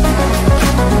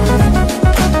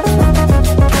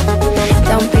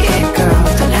 Don't be it, girl.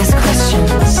 Don't ask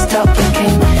questions. Stop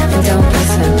looking and don't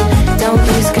listen. Don't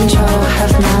lose control.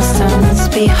 Have milestones.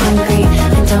 Be hungry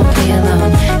and don't be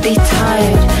alone. Be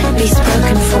tired. Be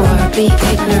spoken for. Be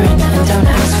ignorant and don't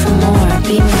ask for more.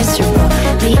 Be miserable.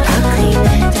 Be ugly.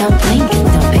 Don't blink and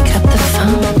don't pick up the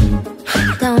phone.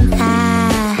 Don't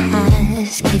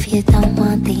ask if you don't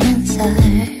want the answer.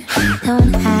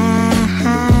 Don't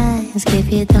ask if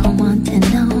you don't want to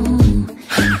know.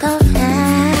 Don't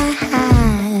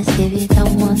ask if you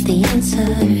don't want the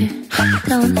answer.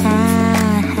 Don't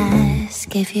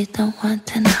ask if you don't want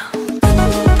to know.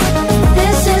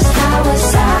 This is how we're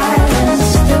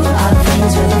silenced through our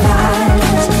veins with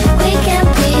violence. We can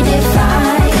be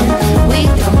defiant, we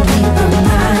don't need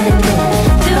reminding.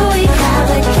 Do we have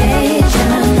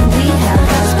occasion? We have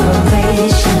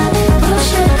aspiration. Who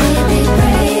should we be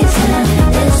praising?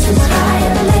 This is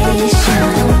violation.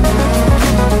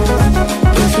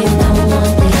 If you don't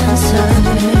want the answer,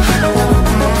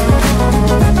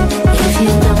 if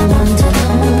you don't want to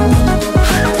know,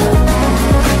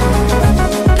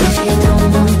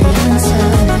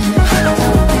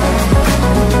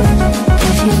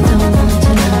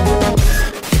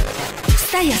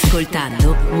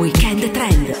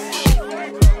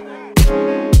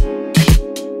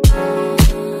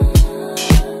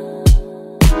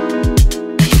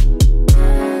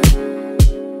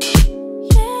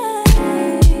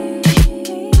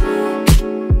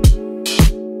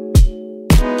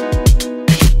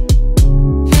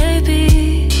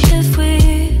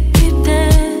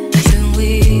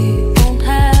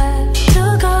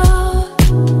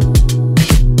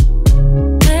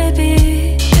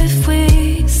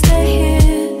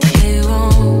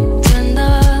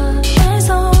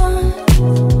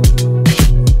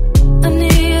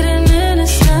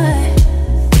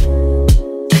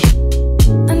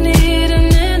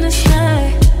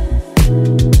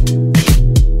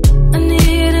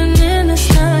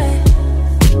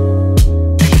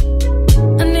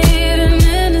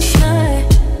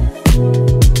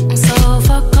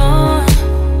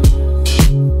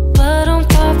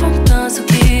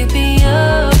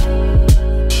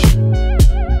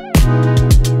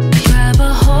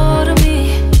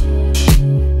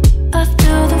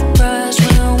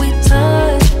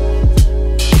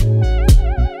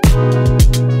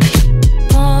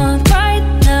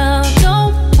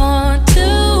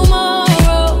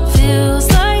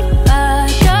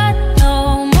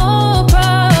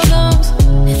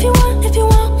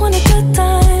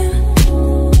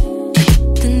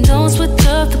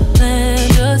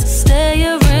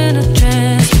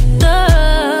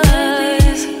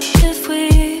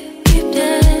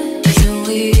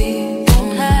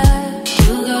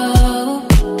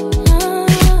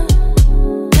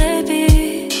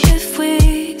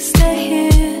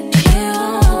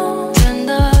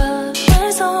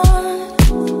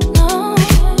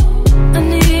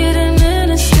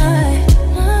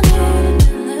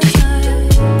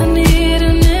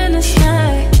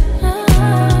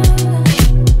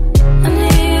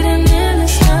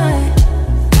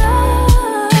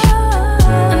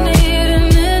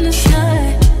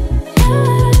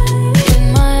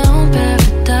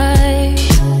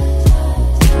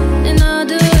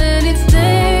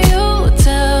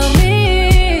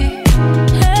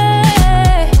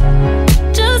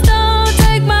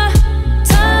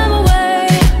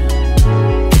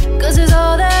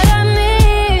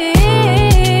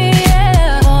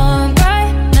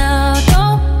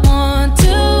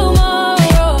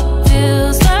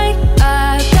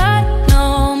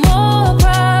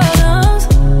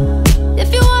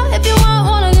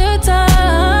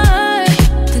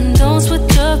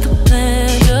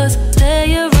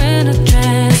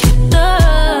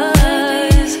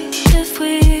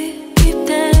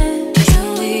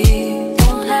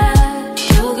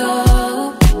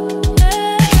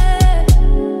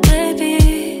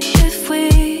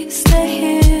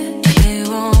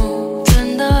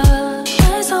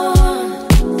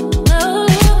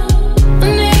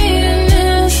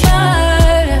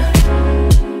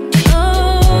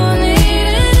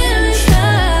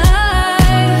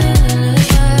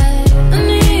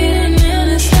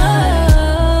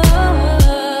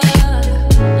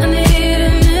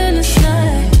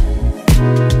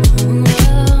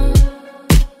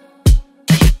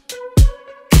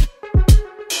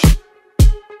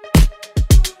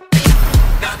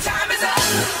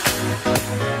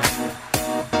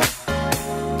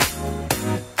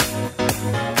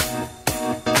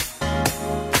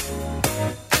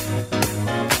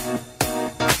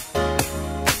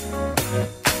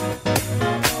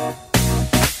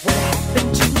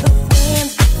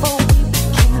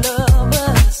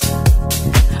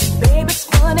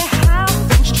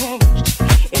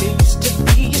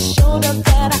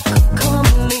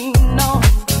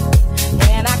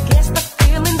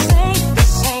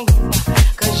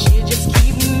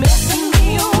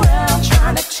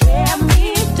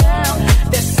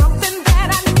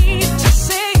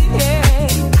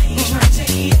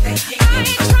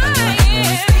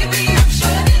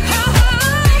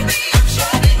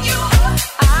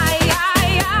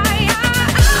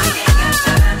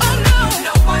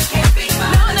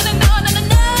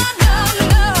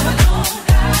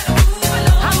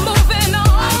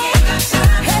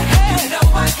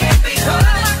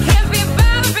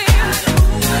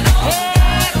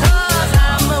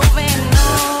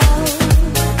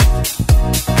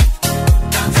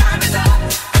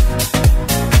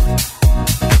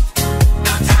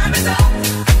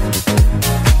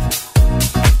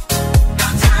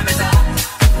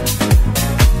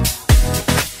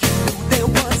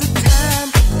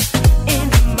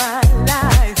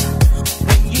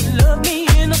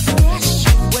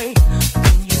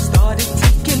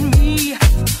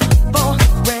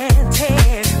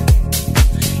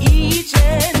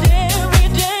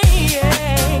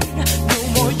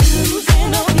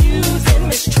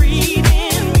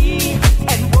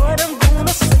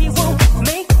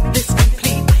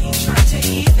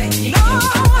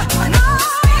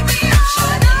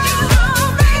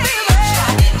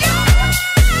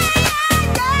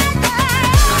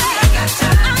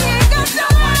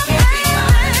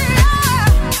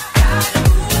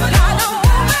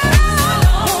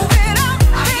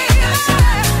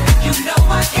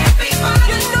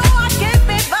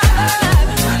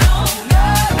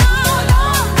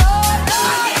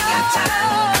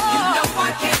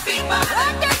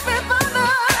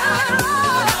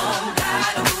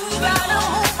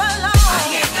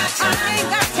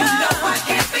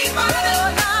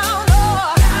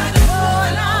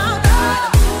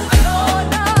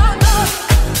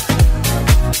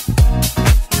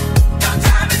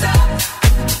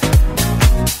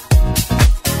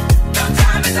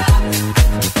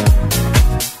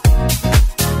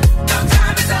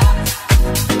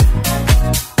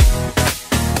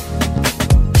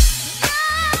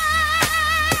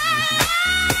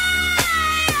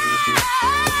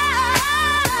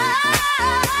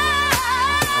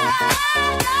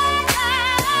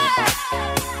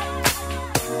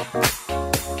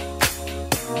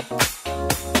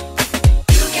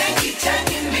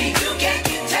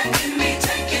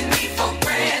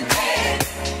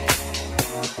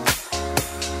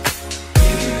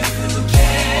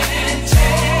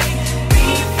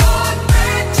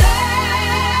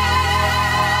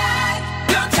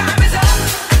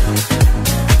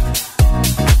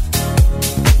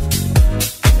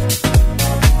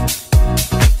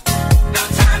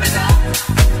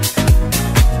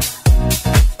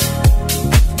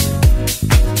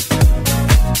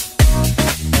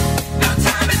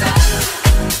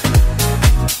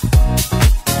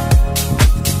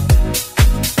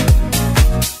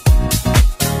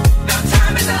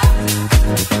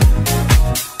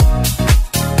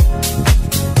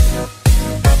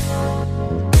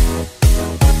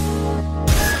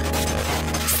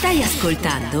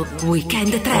 ascoltando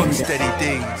Weekend Trend. Steady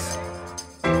days.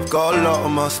 Got a lot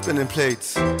on my spinning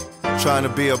plates. Trying to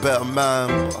be a better man,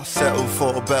 but I settled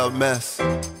for a better mess.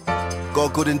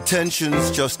 Got good intentions,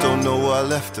 just don't know where I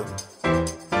left them.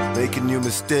 Making new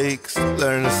mistakes,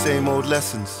 learning the same old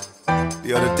lessons.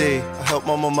 The other day, I helped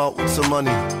my mum out with some money.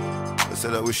 I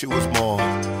said I wish it was more,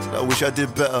 said I wish I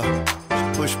did better.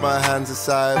 She pushed my hands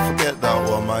aside, forget that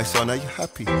one, my son, are you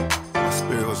happy? My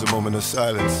spirit was a moment of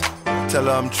silence. Tell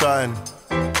her I'm trying,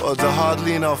 odds are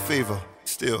hardly in our favor,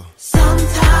 still.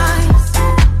 Sometimes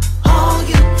all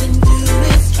you can do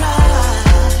is try.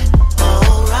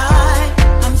 Alright,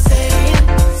 I'm saying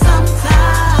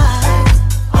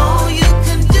sometimes all you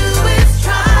can do is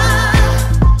try,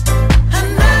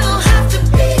 and that'll have to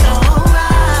be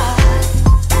alright.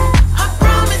 I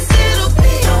promise it'll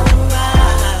be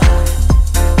alright.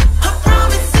 I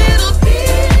promise it'll be.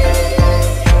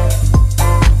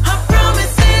 I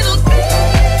promise it'll be.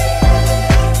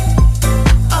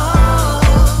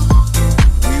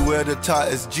 We wear the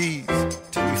tightest G's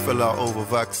till we fell out over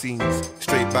vaccines.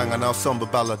 Straight bang on our somber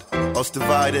ballad. Us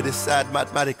divided is sad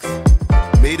mathematics.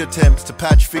 Made attempts to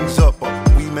patch things up, but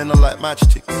we men are like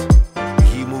matchsticks.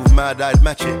 He moved mad, I'd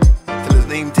match it till his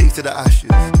name tasted the ashes.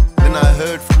 Then I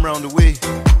heard from round the way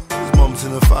his mum's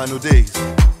in her final days.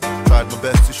 Tried my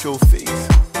best to show face.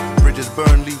 Bridges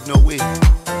burn, leave no way.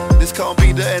 This can't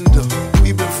be the end of.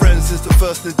 We've been friends since the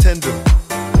first Nintendo.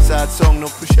 Sad song, no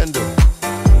crescendo.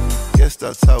 Guess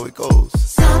that's how it goes.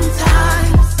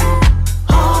 Sometimes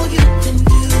all you can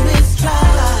do is try.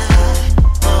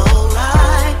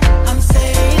 Alright, I'm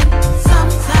saying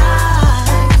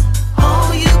sometimes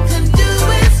all you can do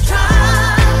is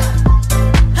try,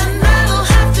 and that'll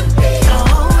have to be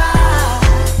alright.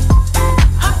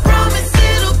 I promise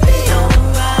it'll be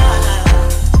alright.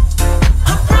 I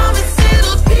promise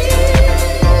it'll be.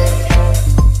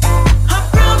 I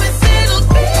promise it'll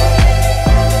be.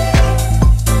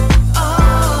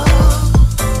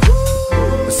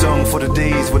 A song for the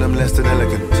days when I'm less than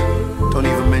elegant. Don't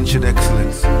even mention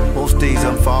excellence. Most days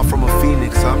I'm far from a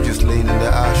phoenix. I'm just laying in the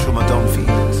ash with my dumb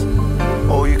feelings.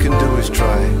 All you can do is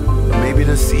try. And maybe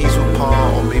the seas will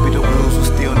part, or maybe the wheels will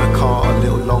stay on the car a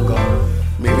little longer.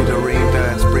 Maybe the rain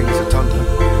dance brings the thunder.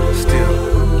 Still,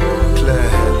 clear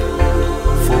head,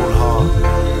 full heart.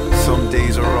 Some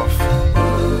days are rough.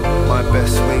 My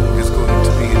best swing is going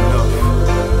to be enough.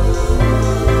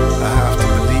 I have to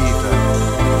believe that.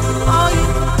 All you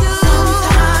can do.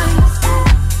 Sometimes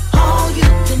all you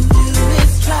can do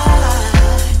is try.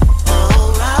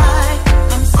 Alright,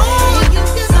 I'm saying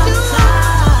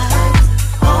sometimes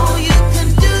all you can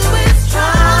do is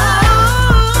try,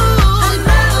 and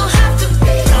that'll have to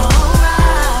be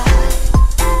alright.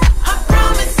 I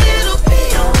promise it'll be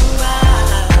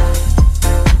alright.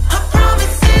 I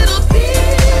promise it'll be.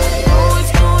 Oh,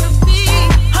 it's gonna be.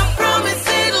 I promise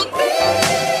it'll be.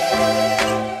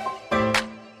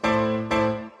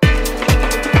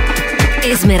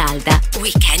 Esmeralda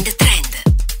Weekend Trend.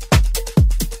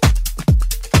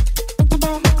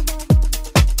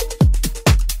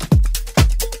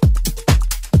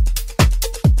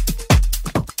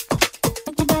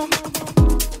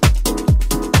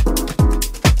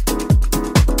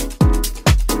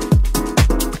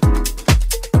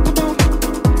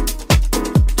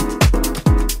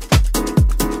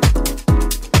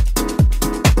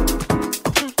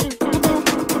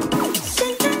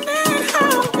 Thinking that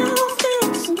how you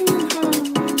fix me.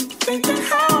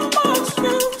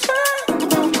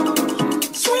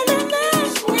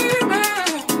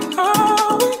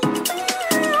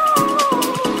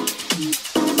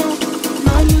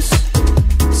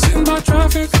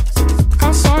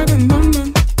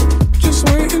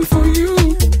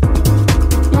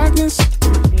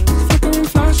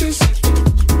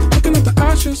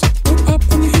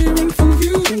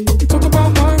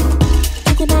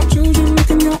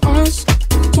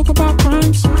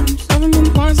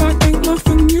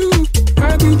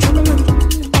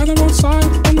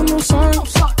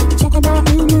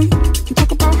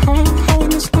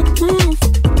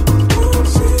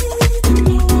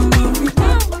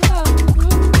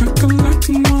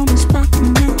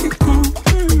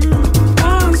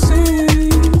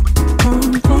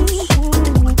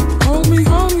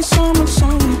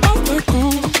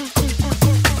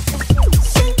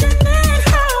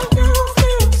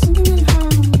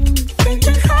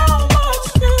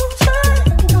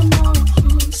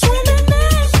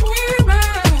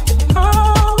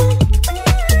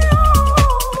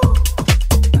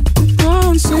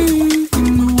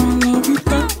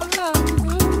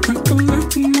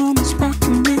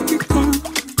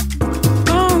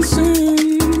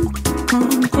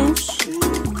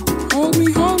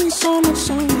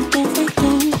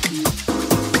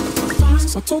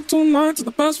 I talked all night to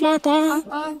the birds fly by.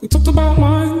 We talked about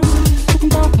mine,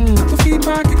 talking about the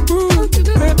feedback it grew.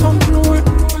 Head on through it,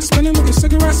 spinning with your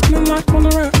cigarette, spinning like on the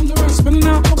red, spinning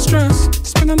out all the stress,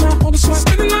 spinning out all the sweat,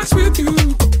 spinning nights with you.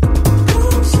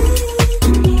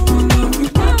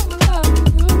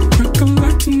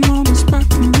 Recollecting all this back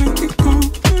to make it go.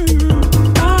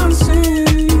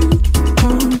 Dancing,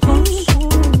 hold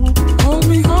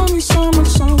me so much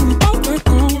so we both let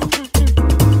go.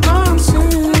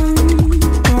 Dancing,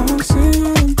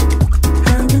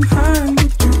 hand in hand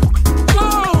with you. Go,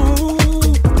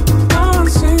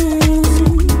 dancing,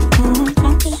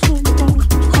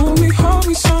 hold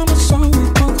me so much so we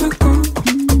both let go.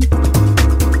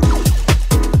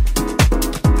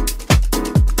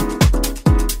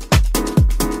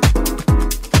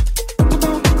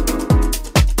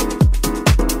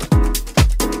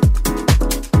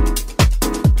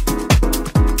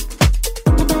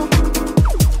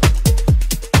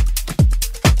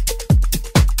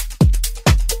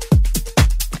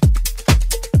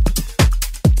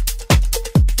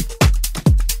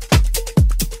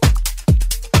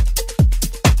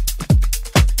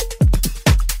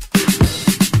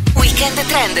 Weekend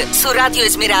Trend su Radio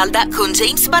Esmeralda con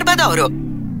James Barbadoro.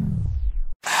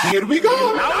 Here we go.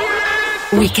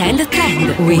 Weekend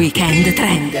Trend. Weekend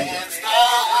Trend.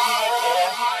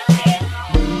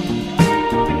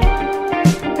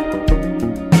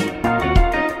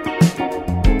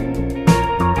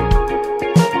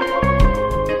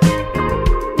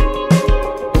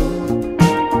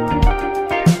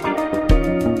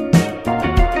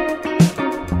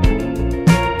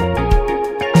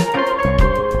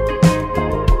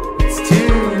 It's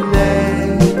too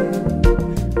late.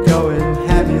 Go and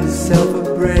have yourself a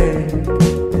break.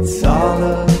 It's all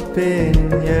up in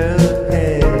your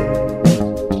head.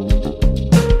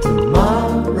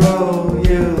 Tomorrow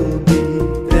you'll be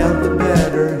dealt a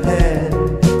better hand.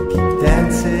 Keep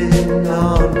dancing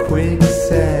on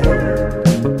quicksand.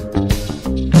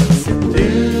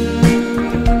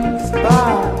 Seduced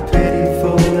by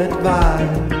pitiful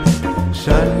advice.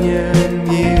 Shun your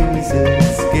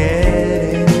muses,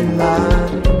 get in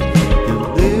line. You're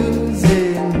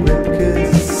losing grip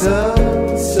 'cause you're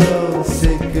so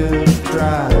sick of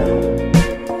trying.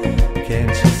 Can't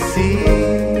you see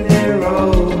their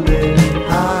rolling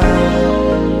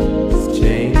eyes?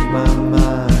 Change my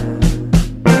mind.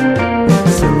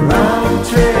 So round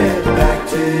trip back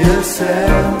to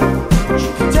yourself. You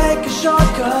can take a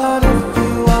shortcut if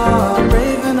you are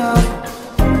brave enough.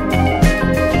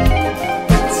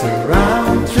 It's a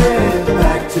round trip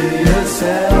back to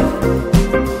yourself.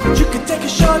 You can take a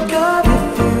shortcut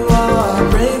if you are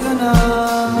brave enough.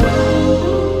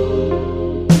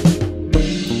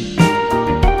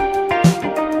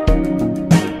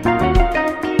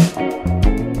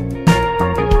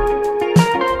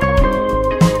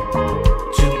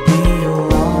 To be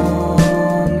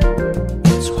alone,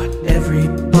 it's what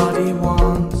everybody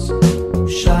wants.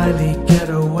 Shyly get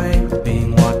away with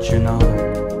being what you're not.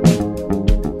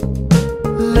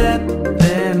 Let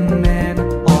them in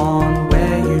on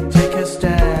where you take a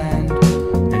stand.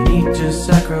 They need to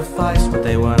sacrifice what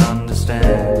they won't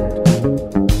understand.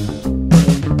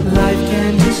 Life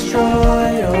can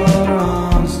destroy your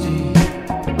honesty.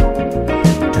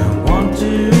 Don't want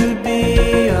to be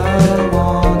a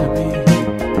wannabe.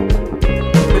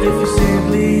 But if you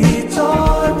simply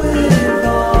toy with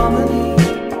harmony,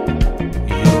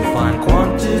 you'll find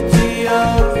quantity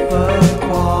over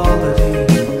quality.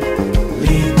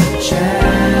 Lead the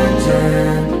chant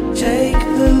and take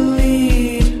the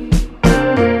lead.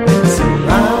 It's a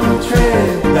round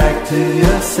trip back to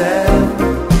yourself.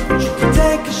 You can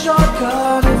take a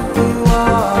shortcut if you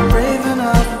are brave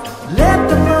enough. Let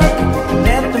them look,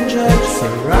 let them judge. It's a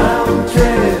round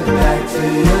trip back to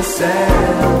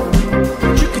yourself.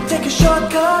 You can take a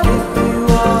shortcut if you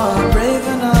are brave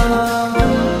enough.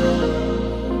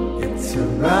 It's a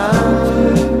round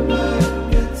trip,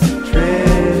 it's a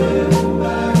trip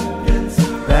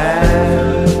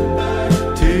back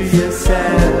to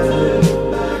yourself.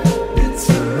 It's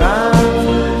a round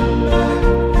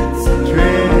trip, it's a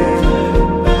trip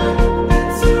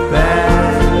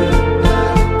back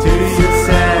to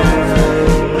yourself.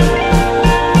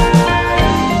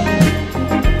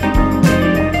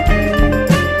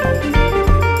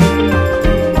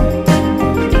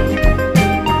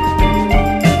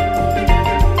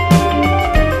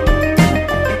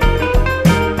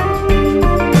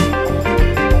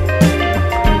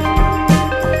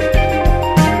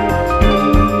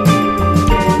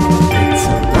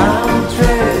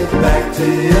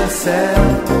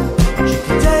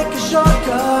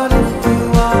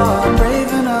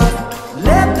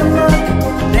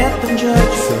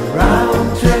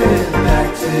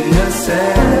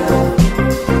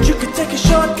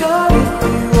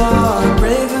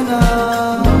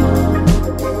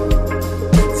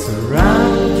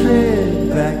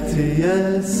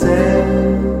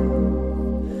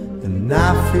 And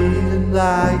I feel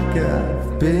like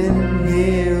I've been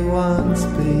here once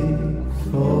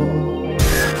before.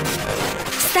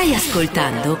 Stai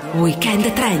ascoltando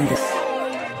Weekend Trend.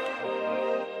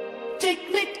 Take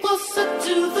me closer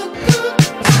to the good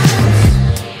times.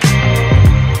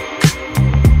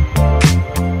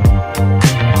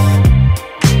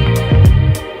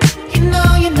 You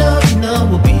know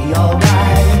we'll be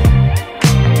alright.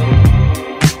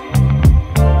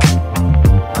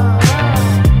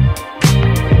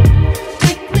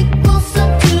 Take me closer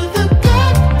to the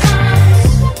good times.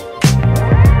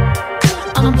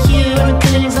 I'm hearing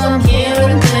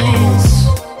things.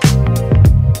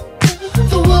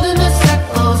 The wilderness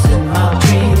echoes in my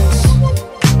dreams.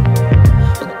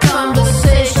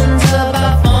 Conversations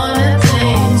about fun and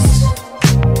things.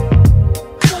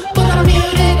 But I'm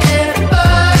muted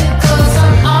everybody, 'cause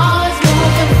I'm always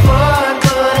moving forward.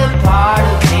 But a part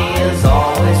of me is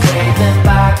always waving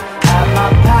back at my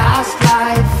past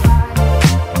life.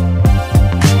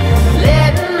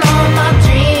 Letting all my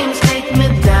dreams take me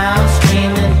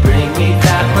downstream and bring me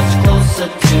that much closer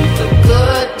to the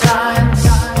good times.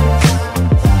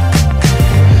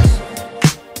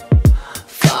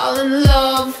 Fall in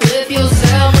love with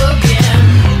yourself again,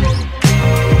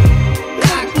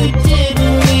 like we did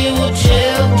when we were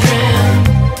children.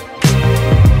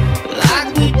 Like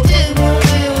we did when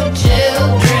we were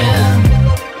children.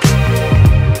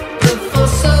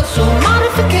 Before social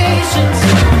modifications.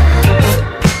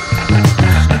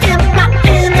 And my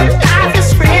inner life is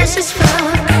fresh as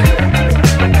fuck.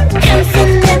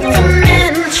 Infinite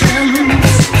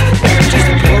dimensions.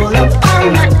 Just pull up on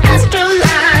my astral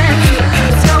line.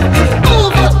 So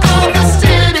over all the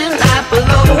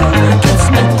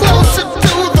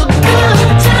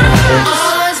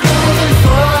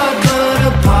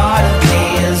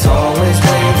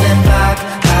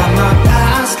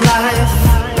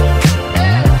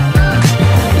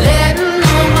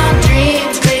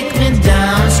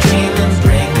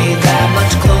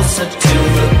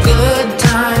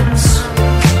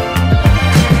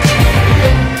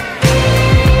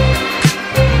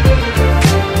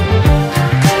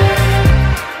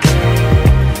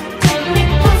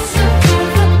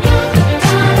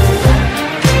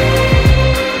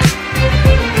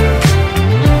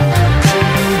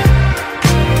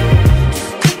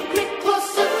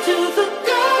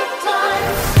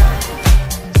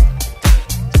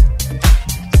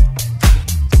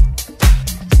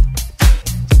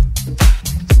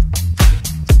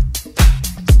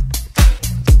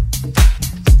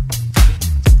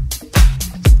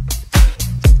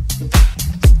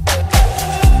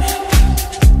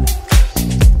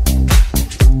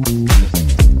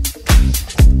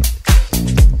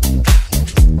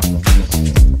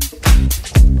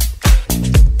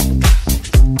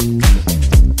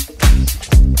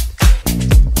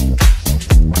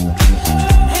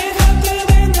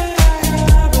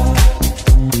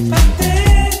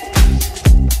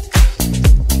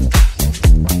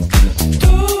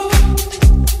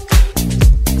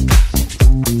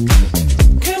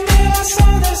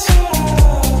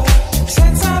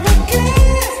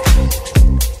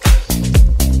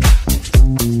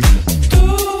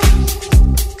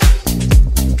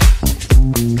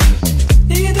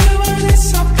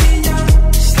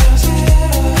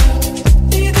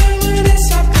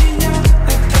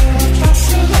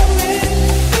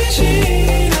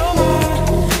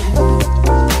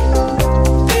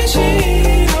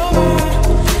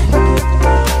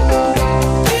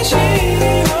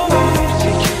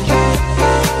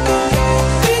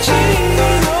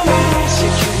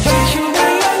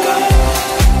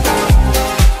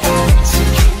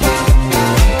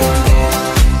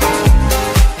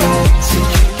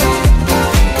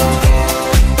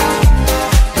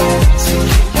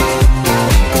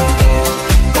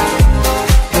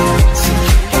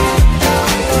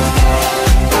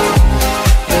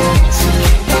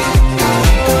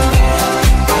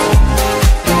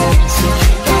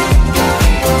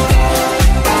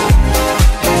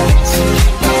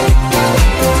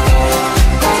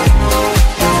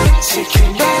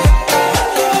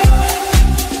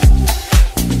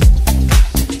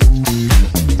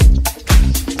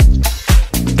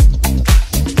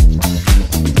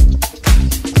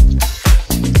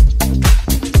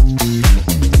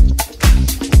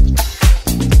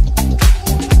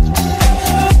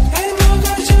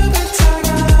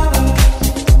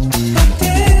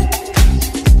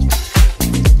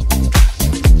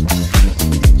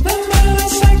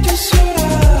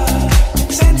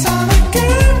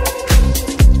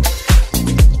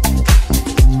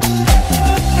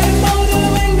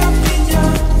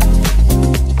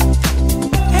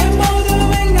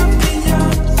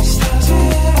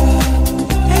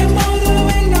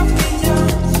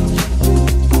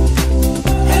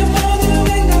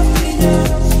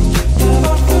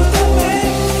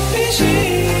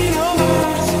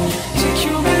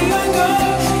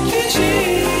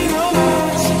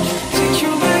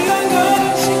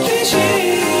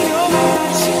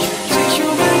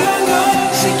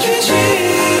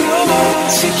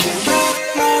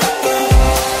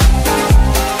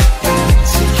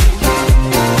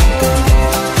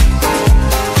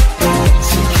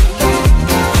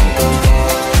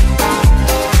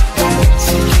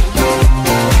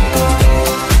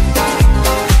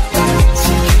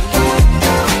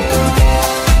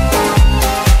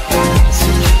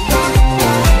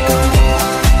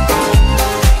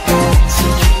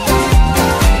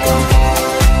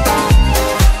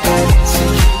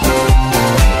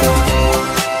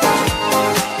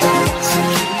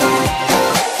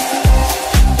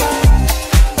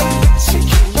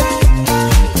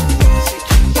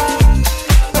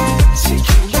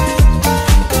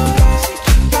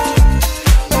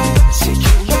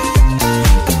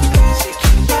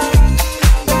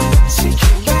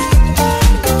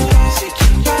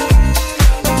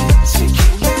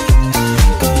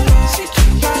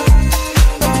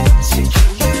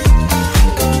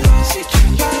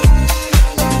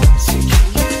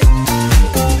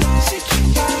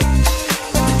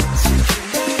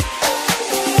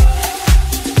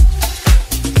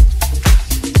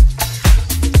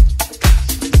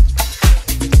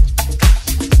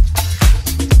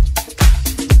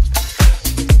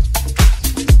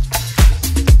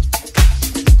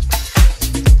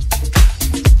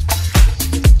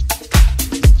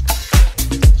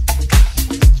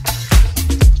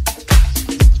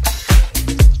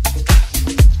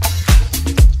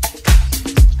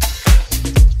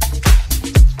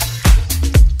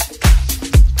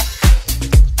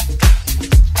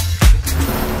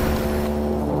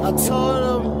told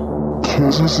him.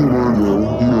 Cause it's in my now,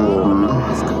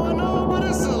 What's going on with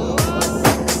this?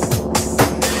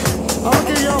 I'll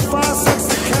give y'all 5 seconds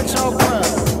to catch your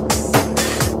breath.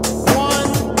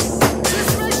 1, 2,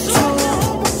 3, 4,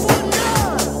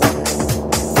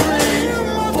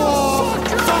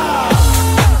 5.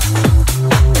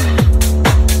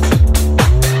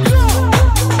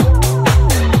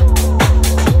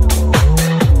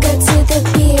 Go to the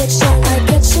beach, yeah, I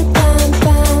get you bum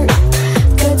bum.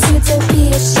 Go to the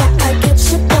beach, yeah, I get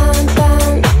you bum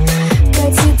bum. Go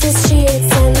to the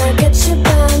streets and I get you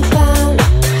bum bum.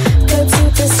 Go to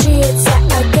the streets, yeah,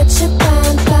 I get you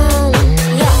bum bum.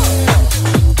 Yeah,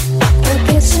 I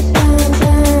get you bum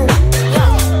bum.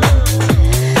 Yeah,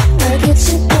 I get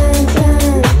you bum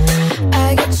bum. I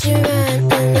get you run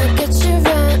and I get you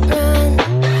run run.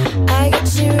 I get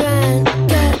you run,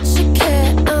 get you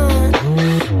get on.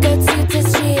 Go to the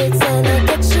streets and I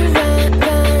get you run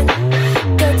run.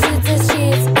 Go to the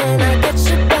streets and I get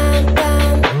you bum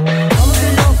bum. I'll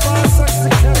give y'all 5 seconds to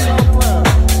catch your breath.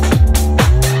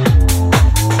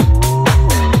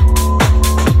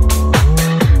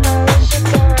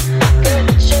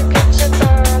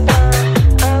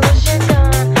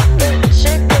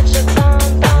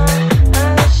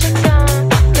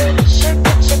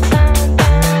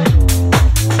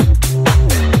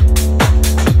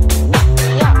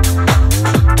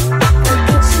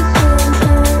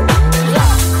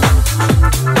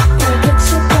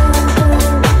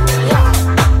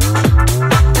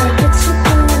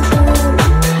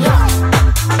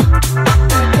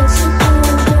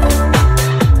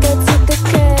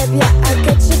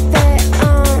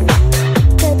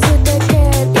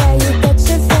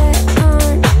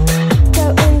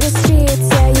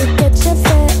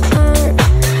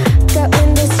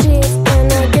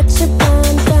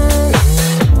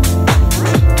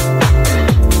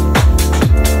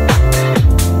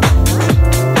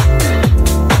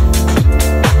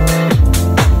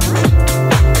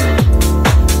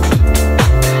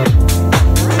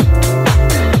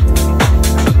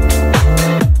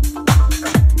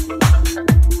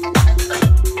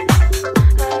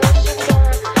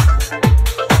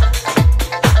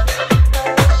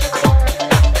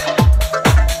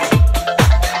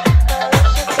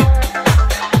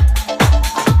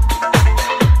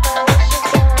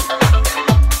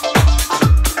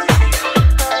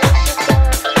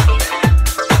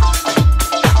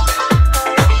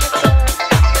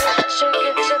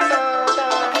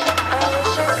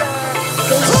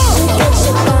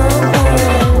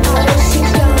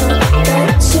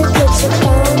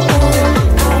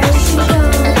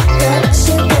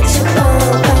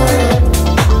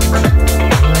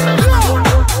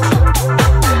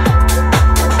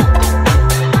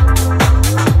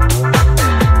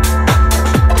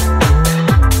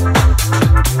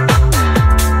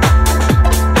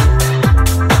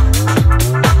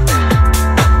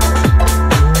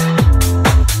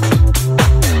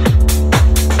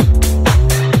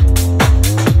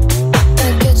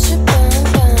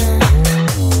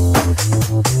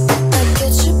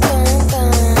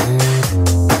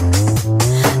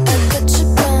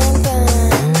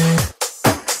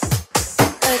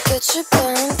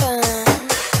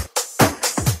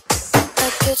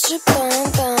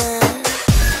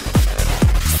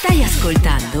 Stai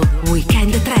ascoltando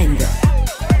Weekend Trend.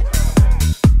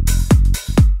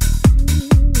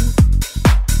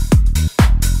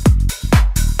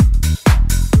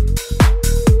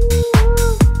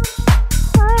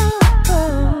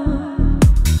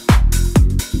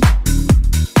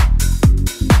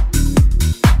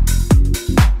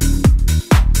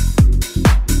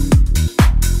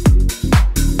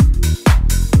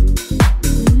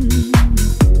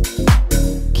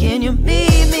 Can you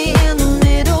meet me in the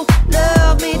middle?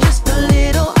 Love me just a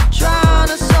little. Try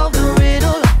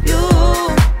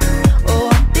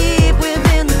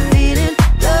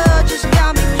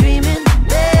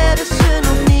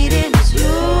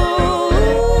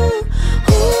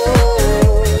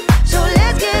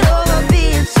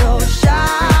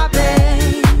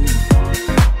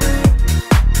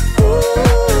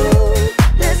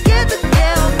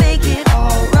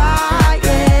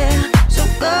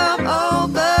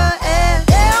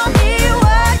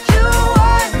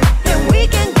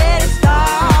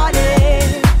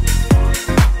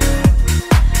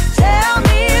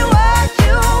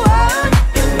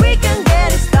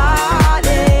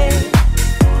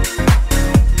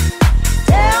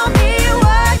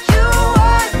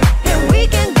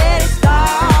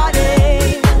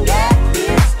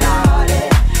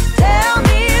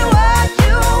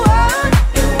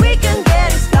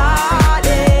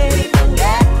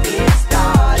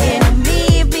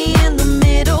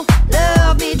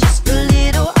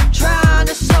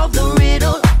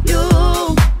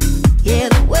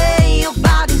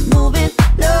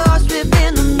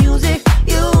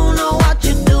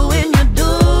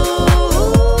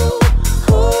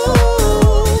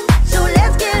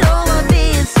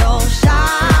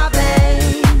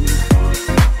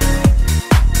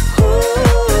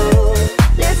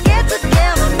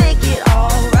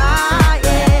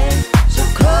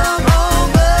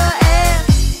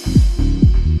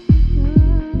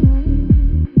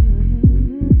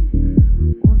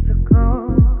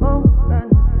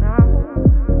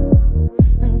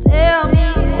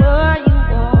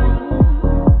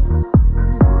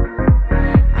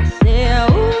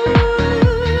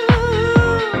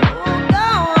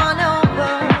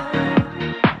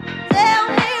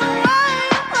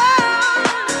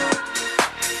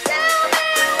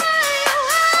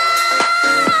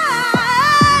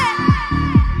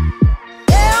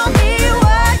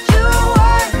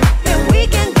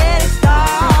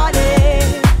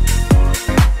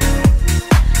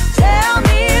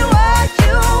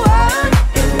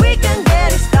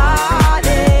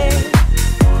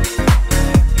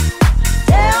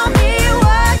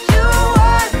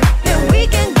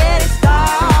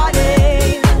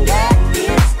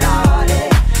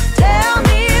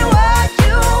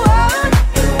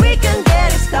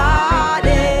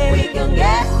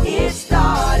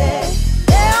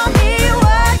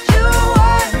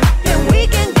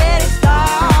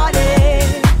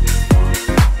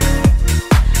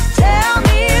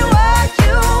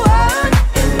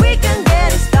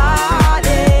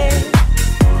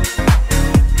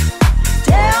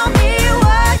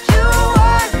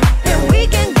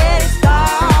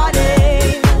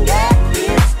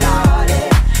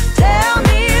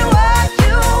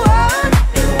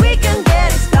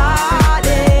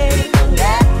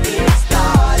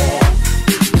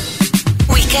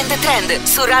Weekend Trend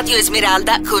su Radio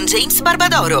Esmeralda con James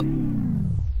Barbadoro.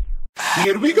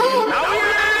 Here we go.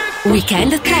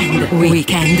 Weekend Trend.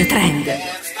 Weekend Trend.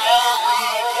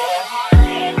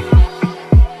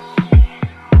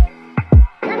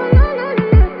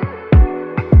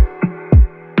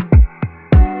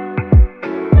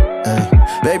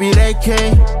 Baby, they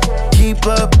can't keep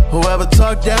up. Whoever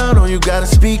talk down on you gotta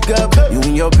speak up. You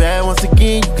in your bag once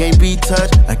again, you can't be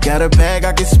touched. I got a bag,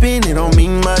 I can spend, it don't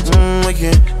mean much. We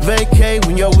can vacate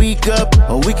when you're weak up,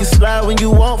 or we can slide when you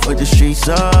want for the streets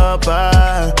up.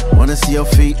 I wanna see your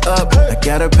feet up. I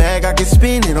got a bag, I can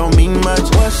spend, it don't mean much.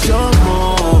 What's your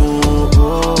move?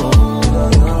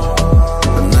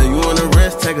 I know you wanna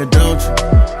rest, take a don't you?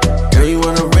 Girl, you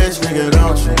wanna rest, nigga,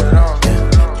 don't you? Yeah.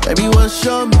 Baby, what's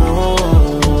your move?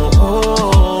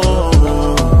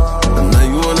 I know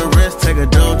you wanna rest, take a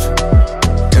don't you?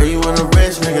 Girl, you wanna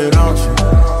rest, nigga, don't you?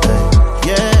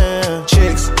 Yeah.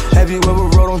 Chicks, have you ever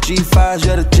rode on G5s?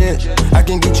 You're the jet. I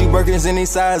can get you Birkins any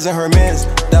size in her mess.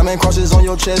 Diamond crosses on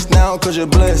your chest now, cause you're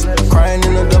blessed. Crying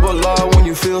in a double R when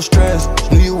you feel stressed.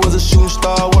 Knew you was a shooting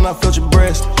star when I felt your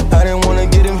breast. I didn't wanna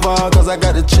get involved cause I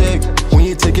got the check. When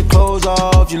you take your clothes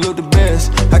off, you look the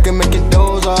best. I can make it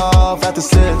doze off after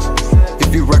sex.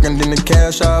 If you rockin', then the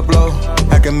cash I blow.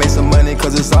 I can make some money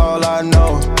cause it's all I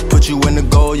know. Put you in the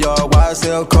gold yard,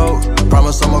 YSL coat.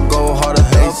 Promise I'ma go harder,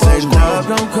 help They say us grow. love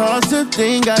don't cost a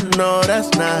thing, I know that's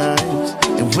nice.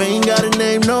 And we ain't gotta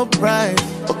name no price,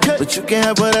 okay. But you can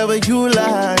have whatever you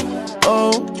like.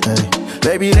 Oh, hey.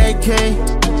 Baby, they can't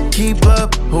keep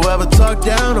up. Whoever talk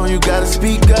down on you gotta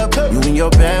speak up. You in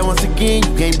your bag once again,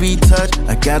 you can't be touched.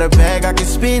 I got a bag, I can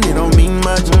spend, it don't mean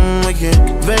much. We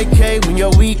can vacate when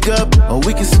you're weak up, or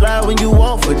we can slide when you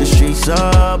want for the streets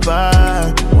up.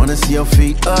 I wanna see your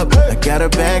feet up. I got a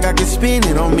bag, I can spend,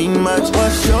 it don't mean much.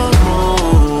 What's your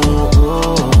move?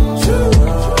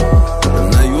 I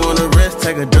know you wanna rest,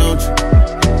 take a don't you?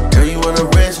 Girl, you wanna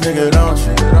rest, nigga, don't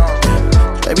you?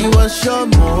 Baby, what's your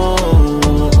move?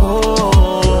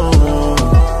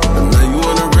 I know you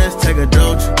wanna rest, take a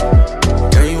don't you?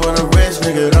 Girl, you wanna rest,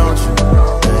 nigga, don't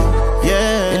you?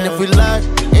 Yeah. And if we lock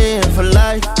in for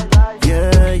life,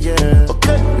 yeah, yeah.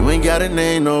 Okay. You ain't gotta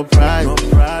name no price,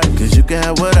 cause you can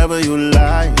have whatever you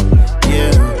like,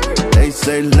 yeah. They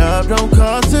say love don't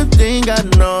cost a thing, I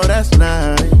know that's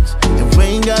nice. And we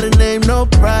ain't gotta name no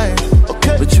price,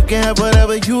 okay. But you can have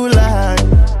whatever you like.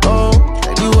 Oh,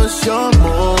 baby, what's your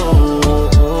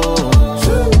move?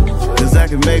 Cause I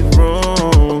can make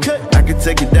room, okay. I can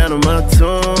take it down on my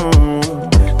tune.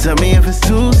 Tell me if it's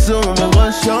too soon, but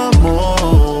what's your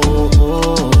move?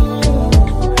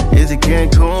 Is it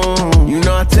Cancun? You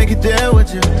know I take it there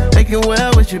with you, make it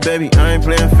well with you, baby. I ain't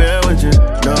playing fair with you,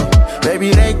 no.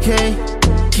 Baby, they can't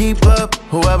keep up.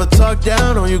 Whoever talk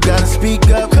down on you gotta speak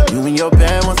up. You in your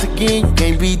bag once again, you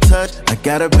can't be touched. I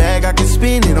got a bag, I can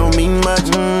spend, it don't mean much.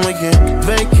 We can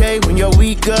vacate when you're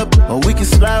weak up, or we can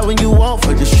slide when you want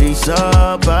for the streets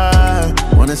up. I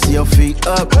wanna see your feet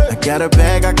up. I got a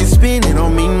bag, I can spend, it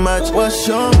don't mean much. What's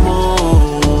your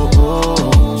move?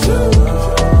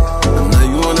 I know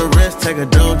you wanna rest, take a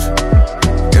don't you?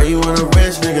 Girl, you wanna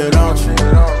rest, nigga, don't you?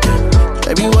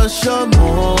 Baby, what's your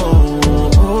move?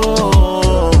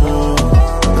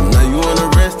 I know you wanna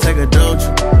rest, take a don't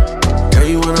you? Girl,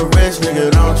 you wanna rest, nigga,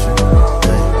 don't you?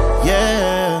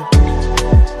 Yeah.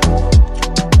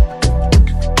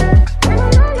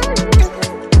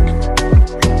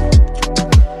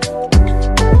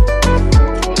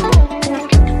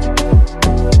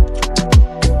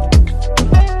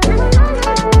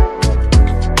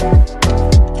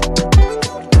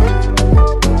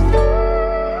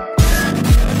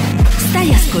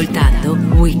 Stai ascoltando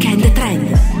Weekend Trend.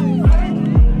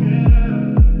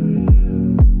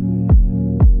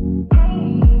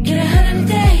 Get ahead of me.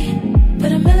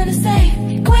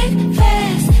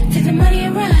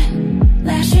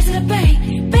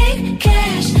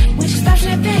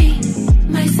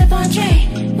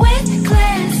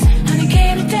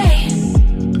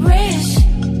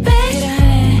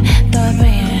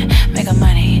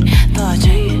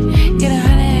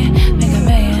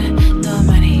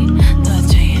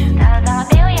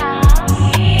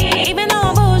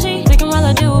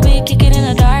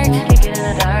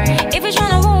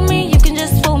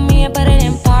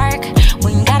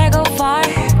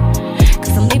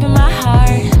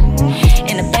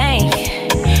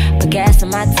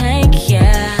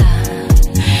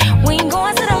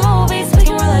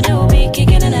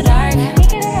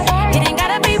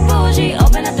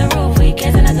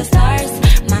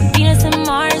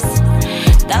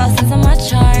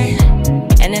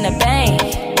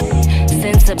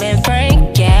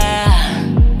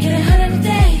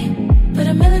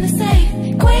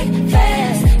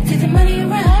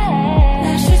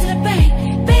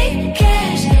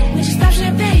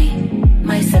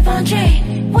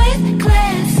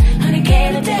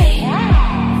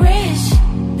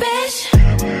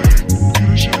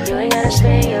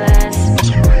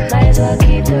 well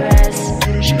keep the rest.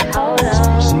 Hold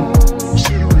on.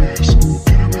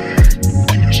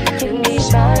 You can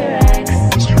keep all your ex.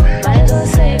 Might as well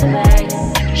save the bag.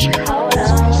 Hold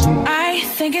on. I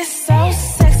think it's so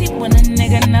sexy when a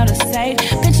nigga know to save.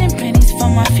 Pinching pennies for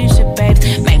my future babes.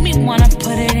 Make me wanna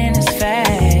put it in his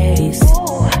face.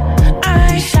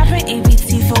 I shop at EBT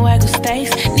for Wagyu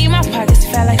steaks. Need my pockets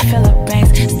fat like Philip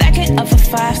Banks. Stack it up for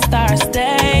 5-star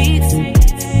states.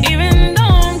 Even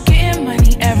though I'm getting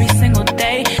money every single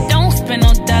day, don't spend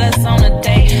no dollars on a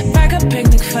date. Pack a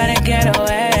picnic for the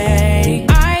getaway.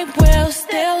 I will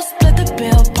still split the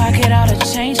bill, pocket all the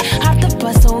change. Hop the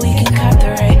bus so we can cop the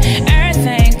rate.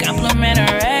 Everything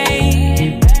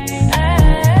complimentary.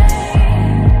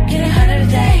 Get 100 a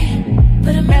day,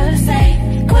 put a mail in the safe.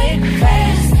 Quick,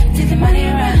 fast, take the money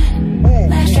and run.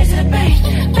 Last straight to the bank,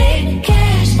 big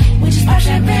cash. We just pop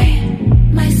champagne.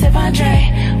 Might sip Andre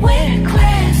with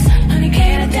class. 100K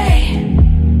in a day.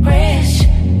 Rich,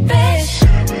 bitch.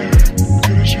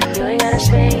 You ain't gotta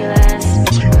spend your last.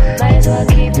 Might as well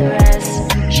keep the rest.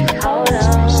 Hold on.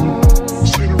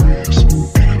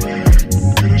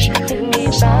 You can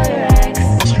keep all your ex.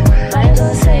 Might as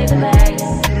well save the bag.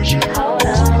 Hold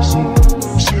on.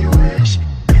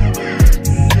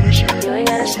 You ain't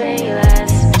gotta spend your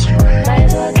last. Might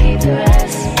as well keep the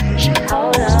rest.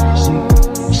 Hold on.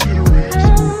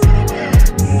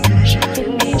 You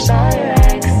can keep all your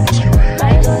ex.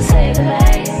 Might as well save the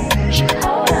bag.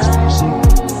 Hold on.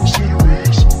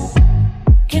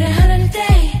 Get 100 a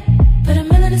day, put a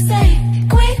mill in the safe.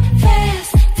 Quick, fast,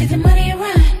 take the money and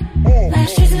run.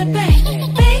 Last straight to the bank,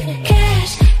 big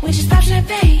cash. We just pop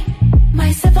champagne.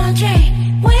 Might sip Andre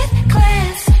with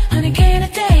class. 100K in a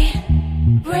day.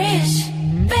 Rich,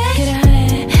 bitch. Get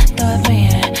 100, throw a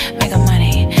billion, make a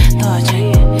money, throw a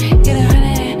trillion. Get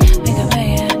 100, make a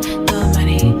million, throw a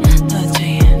money, throw a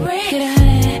trillion. Get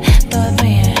 100, throw a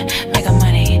billion, make a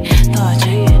money, throw a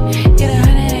trillion. Get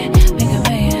 100, make a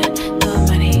million, throw a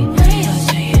money, throw a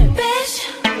trillion. Bitch.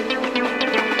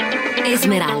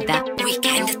 Esmeralda,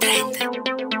 Weekend Trend.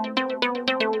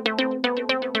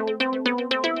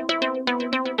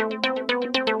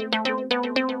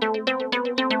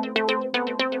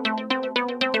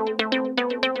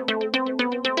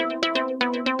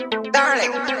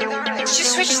 Darling, did you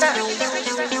switch that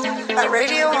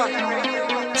radio on?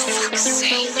 For fuck's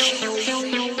sake.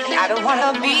 And I don't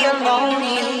wanna be alone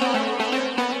here.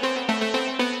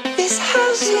 This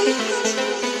house is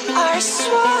our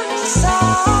swan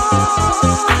song.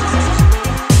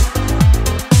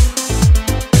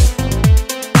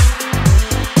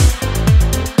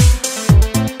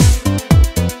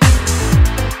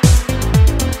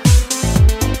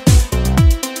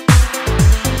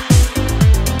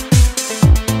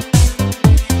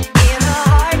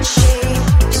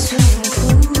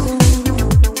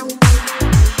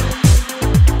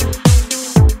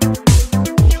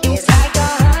 It's like a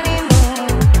honeymoon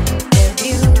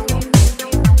debut.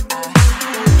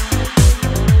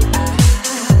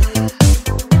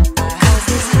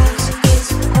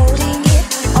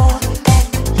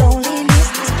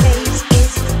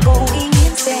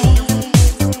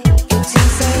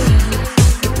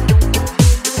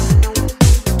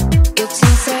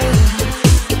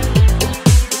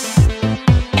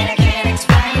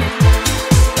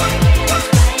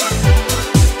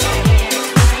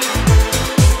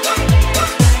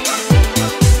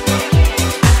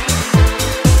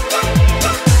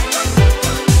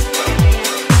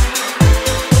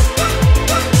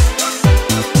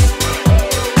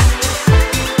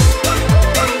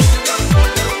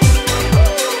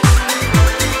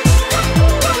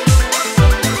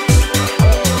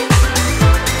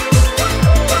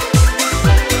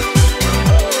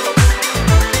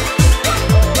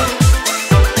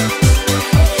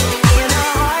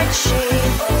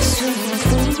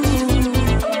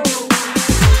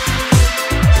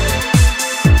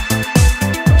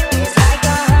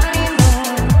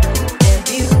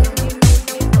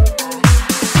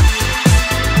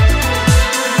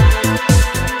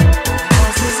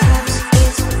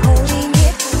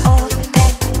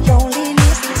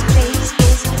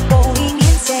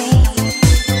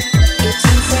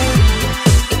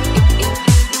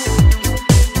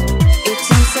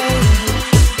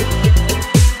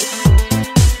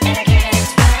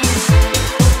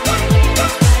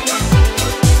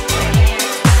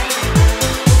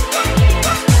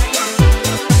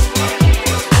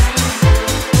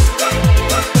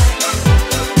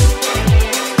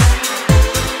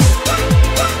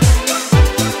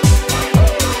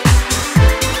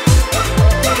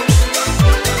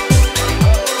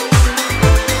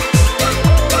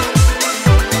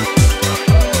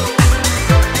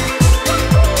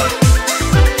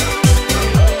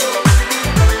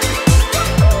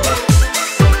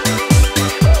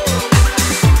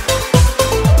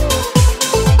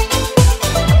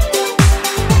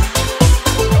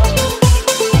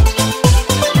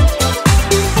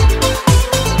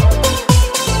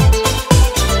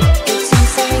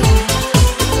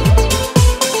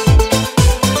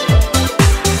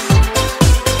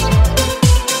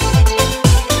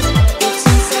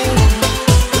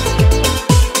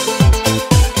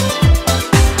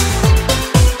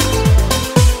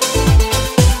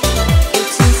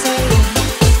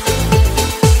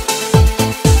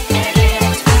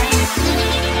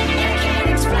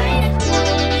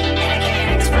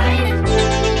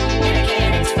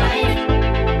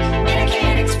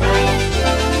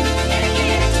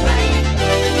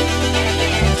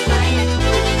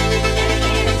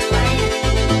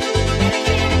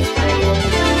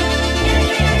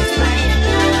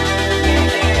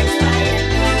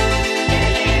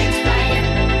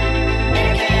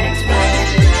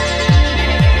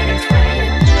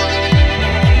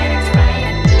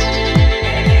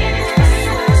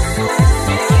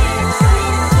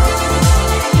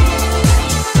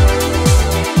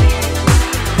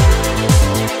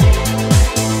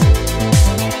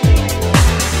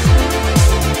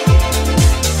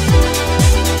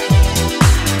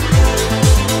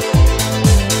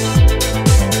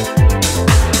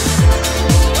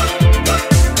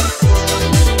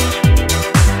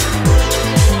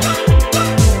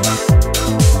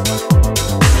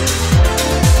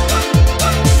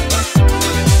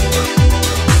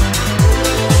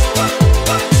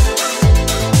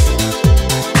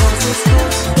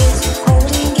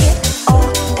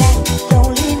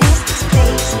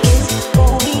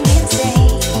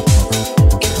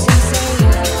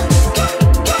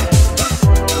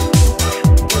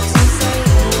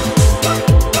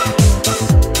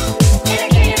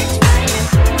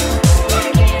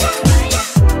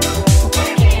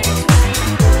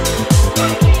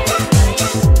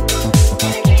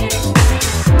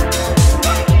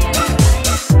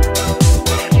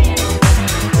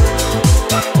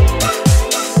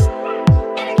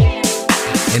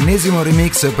 Ennesimo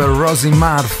remix per Rosie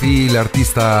Murphy,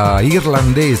 l'artista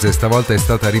irlandese, stavolta è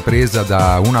stata ripresa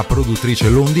da una produttrice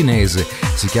londinese,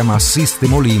 si chiama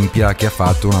System Olympia, che ha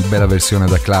fatto una bella versione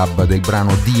da club del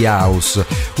brano The House,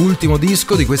 ultimo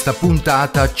disco di questa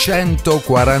puntata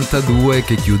 142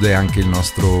 che chiude anche il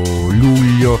nostro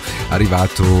luglio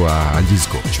arrivato agli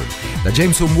sgoccioli. Da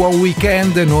James un buon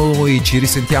weekend, noi ci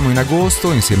risentiamo in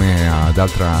agosto insieme ad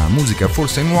altra musica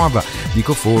forse nuova,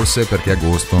 dico forse perché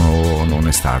agosto non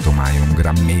è stato mai un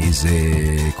gran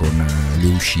mese con le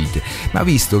uscite, ma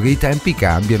visto che i tempi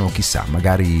cambiano, chissà,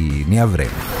 magari ne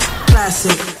avremo.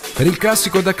 Classic. Per il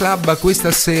classico da club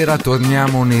questa sera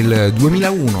torniamo nel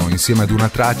 2001 insieme ad una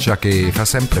traccia che fa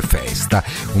sempre festa,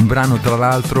 un brano tra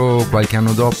l'altro qualche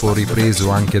anno dopo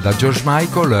ripreso anche da George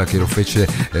Michael che lo fece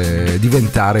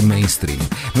diventare mainstream.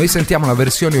 Noi sentiamo la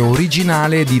versione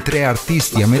originale di tre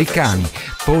artisti americani,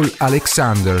 Paul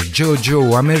Alexander,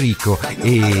 Jojo Americo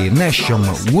e Nation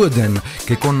Wooden,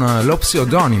 che con lo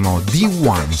pseudonimo The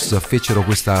Ones fecero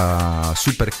questa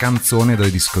super canzone da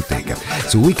discoteca.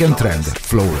 Su Weekend Trend,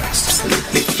 Flawless.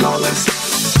 Absolutely flawless.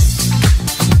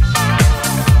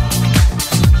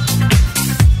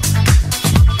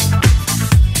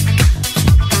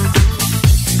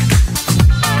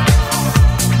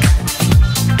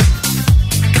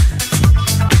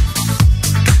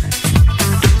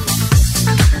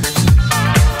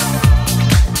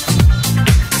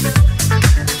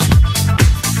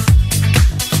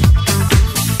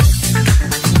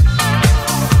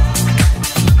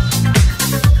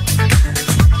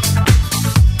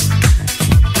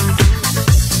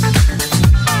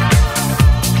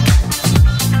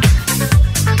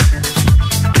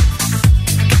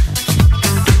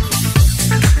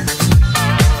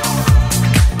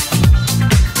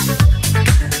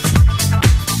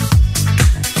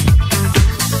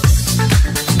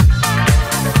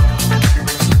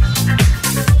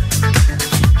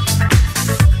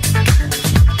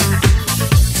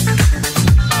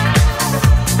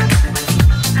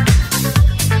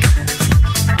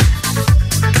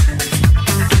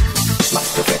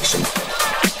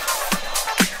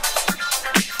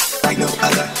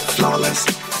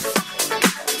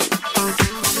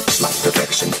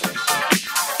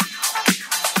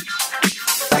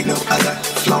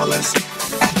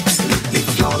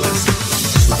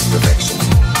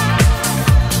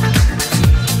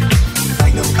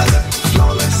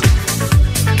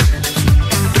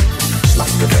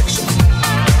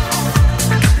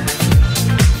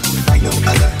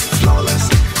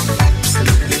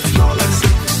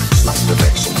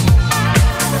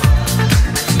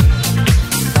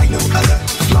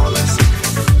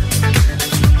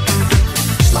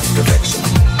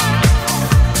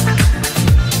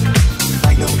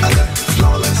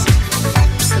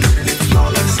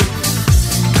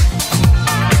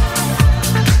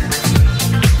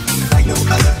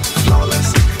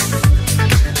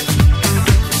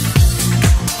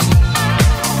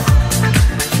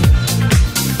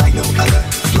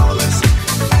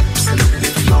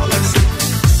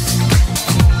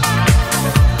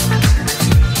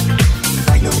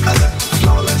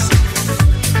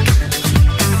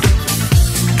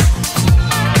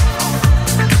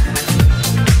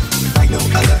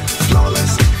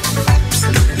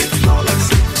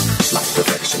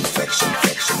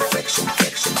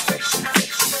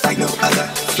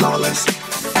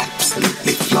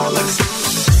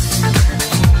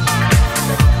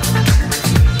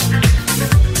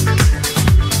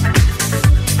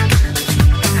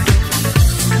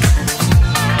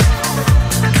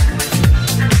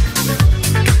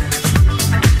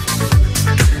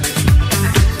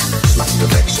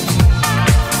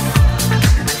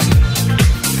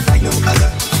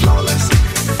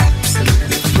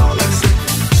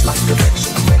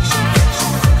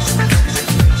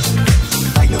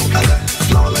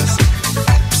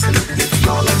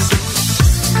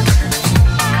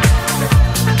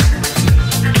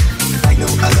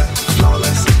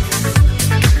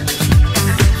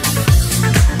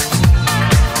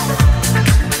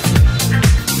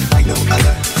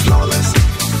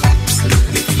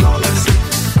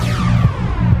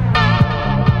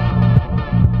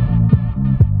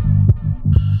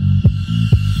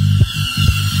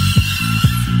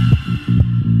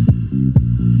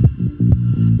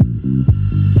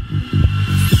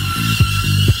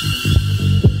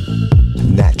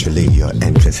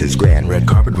 His grand red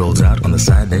carpet rolls out on the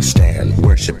side they stand,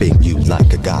 worshiping you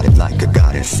like a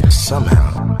goddess.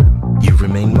 Somehow you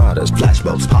remain modest.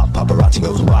 Flashbulbs pop, paparazzi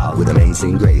goes wild with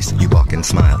amazing grace. You walk and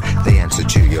smile, they answer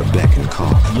to your beck and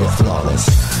call. You're flawless,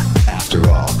 after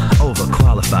all.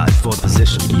 Overqualified for the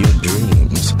position. Your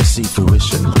dreams see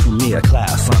fruition. To me, a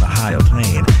class on a higher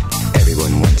plane.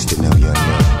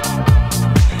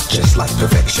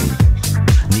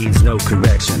 no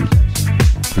correction,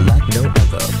 like no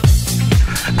other.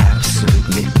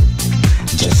 Absolutely,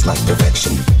 just like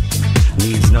perfection.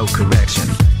 Needs no correction,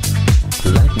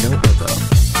 like no other.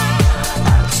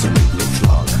 Absolutely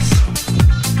flawless.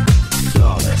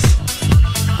 Flawless.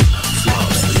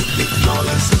 Flawlessly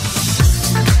flawless.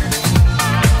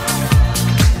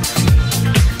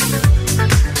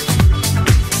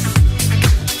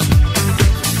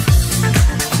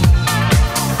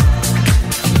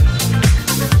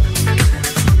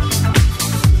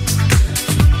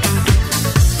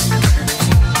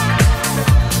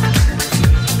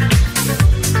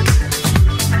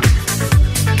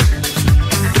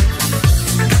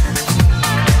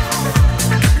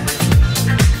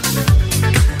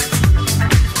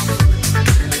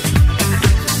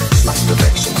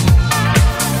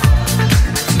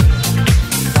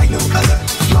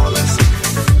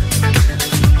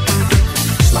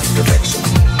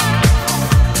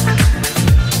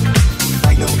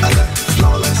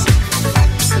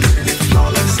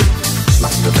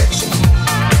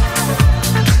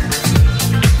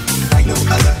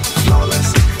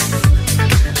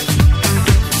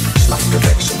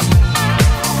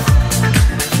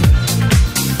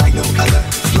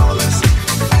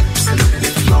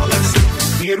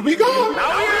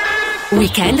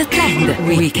 Weekend Trend,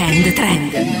 Weekend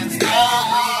Trend.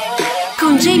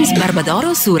 Con James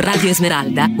Barbadoro su Radio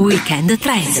Esmeralda, Weekend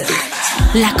Trend.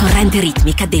 La corrente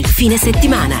ritmica del fine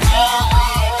settimana.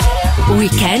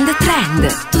 Weekend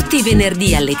Trend, tutti i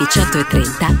venerdì alle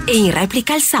 18:30 e in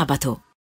replica il sabato.